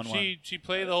haven't game. won one. She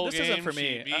played the whole This game. isn't for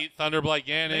me. She beat Thunderblood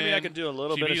Ganon. Maybe I could do a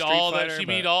little she bit of beat Street all Fighter, She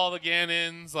but- beat all the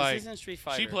Ganons. Like This isn't Street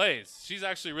Fighter. she plays. She's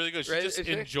actually really good. She Right, just is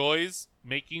she? enjoys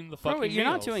making the Bro, fucking you're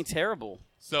not meals. doing terrible.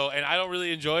 So, and I don't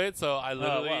really enjoy it. So I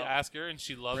literally well. ask her, and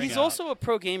she loves it. He's also a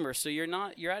pro gamer, so you're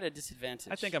at a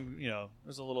disadvantage. I think I'm,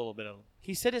 there's a little bit of.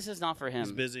 He said this is not for He's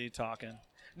him. busy talking.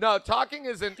 No, talking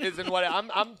isn't what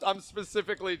I'm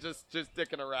specifically just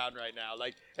dicking around right now.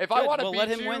 Like if I Good. want to Well, beat let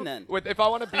him you win then. if I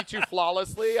want to beat you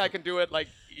flawlessly, I can do it like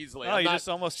easily. Oh, I'm you not- just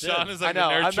almost did. Sean is like I know,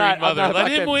 a I'm nurturing not- I'm mother. not Let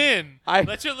him fucking- win. I-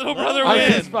 Let your little brother I'm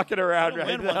win. just fucking around Let him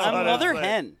right win now. once. I'm That's mother what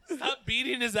hen. Stop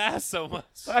beating his ass so much.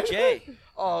 Jay.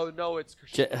 Oh no, it's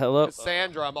Hello.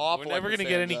 Cassandra. I'm awful. We're never at gonna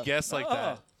get any Cassandra. guests like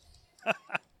that.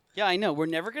 Yeah, I know. We're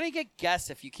never gonna get guests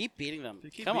if you keep beating them. You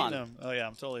keep Come on. beating him. Oh yeah,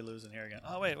 I'm totally losing here again.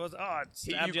 Oh wait, it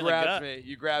stabbed You you in the gut. grabbed me.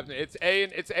 You grabbed me. It's A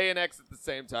and X at the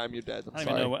same time. You're dead. I'm I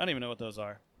don't sorry. even know what those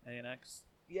are. A and X.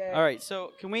 Yeah. All right.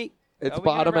 So can we? It's are we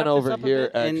gonna bottom wrap and this over up a here,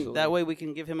 bit? And actually. that way we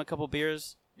can give him a couple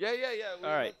beers. Yeah. All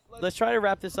right. Let's try to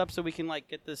wrap this up so we can like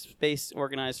get this space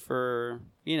organized for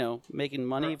making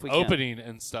money if we can. Opening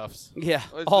and stuffs. Yeah.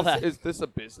 Is All this, that. Is this a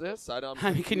business? I'm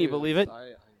I mean, can you believe it?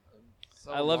 I'm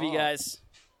so I love you lost. guys.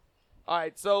 All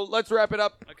right, so let's wrap it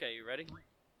up. Okay, you ready?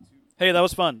 Hey, that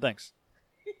was fun. Thanks.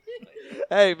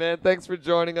 Hey, man, thanks for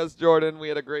joining us, Jordan. We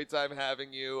had a great time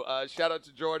having you. Shout out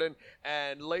to Jordan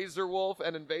and Laser Wolf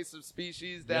and Invasive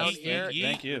Species down Yeet, here. yeet, yeet.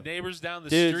 Thank you. The neighbors down the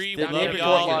Dude, street. the We Down love here in neighbors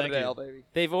Fort Thank you. Lauderdale, baby.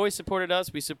 They've always supported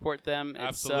us. We support them.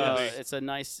 Absolutely. It's a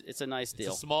nice It's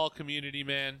deal. a small community,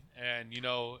 man, and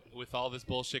with all this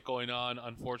bullshit going on,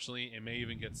 unfortunately, it may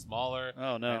even get smaller.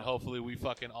 Oh, no. And hopefully, we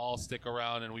fucking all stick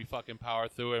around and we fucking power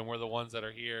through it, and we're the ones that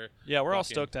are here. Yeah, we're all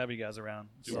Fucking- stoked to have you guys around.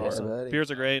 It's Sure, awesome. buddy.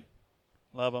 Beers are great.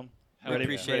 Love them. I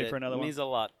appreciate ready it. for another It one. means a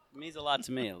lot. It means a lot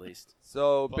to me, at least.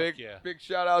 So Fuck big yeah.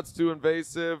 shout outs to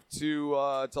Invasive,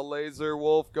 to Laser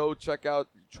Wolf. Go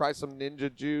try some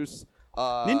Ninja Juice.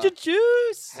 Ninja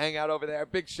Juice. Hang out over there.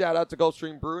 Big shout out to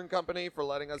Gulfstream Brewing Company for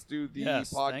letting us do the Yes,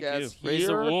 thank podcast you. Raise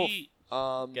the here. wolf. Get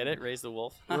Get it? Raise the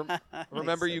wolf.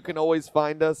 Remember, you can always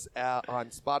find us on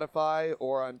Spotify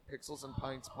or on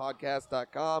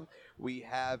pixelsandpintspodcast.com. We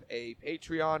have a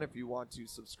Patreon if you want to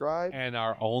subscribe. And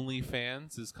our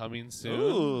OnlyFans is coming soon,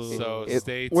 Ooh. so It-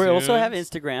 stay tuned. We also have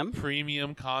Instagram.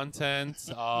 Premium content.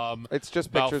 It's just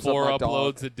About pictures 4 of my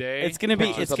uploads dog. a day. It's gonna be.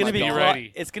 Pictures It's of gonna my be. dog.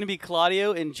 ready. It's gonna be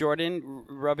Claudio and Jordan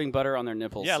rubbing butter on their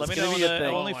nipples. Yeah, It's let me gonna know when be a the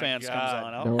thing. Oh my OnlyFans comes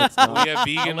God. on. No, it's not. We have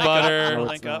vegan link up. butter. I'll No,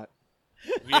 link it's up. not.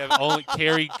 We have only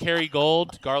Kerry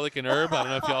Gold, garlic and herb. I don't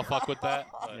know if y'all fuck with that.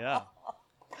 but- Yeah.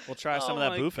 We'll try some Oh of that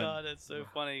my boofing. God, that's so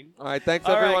funny. All right, thanks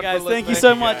All everyone right, guys. for Thank you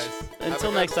listening. so much. Have a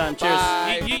Until good next one. time. Cheers.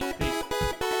 Bye. Yeet, yeet.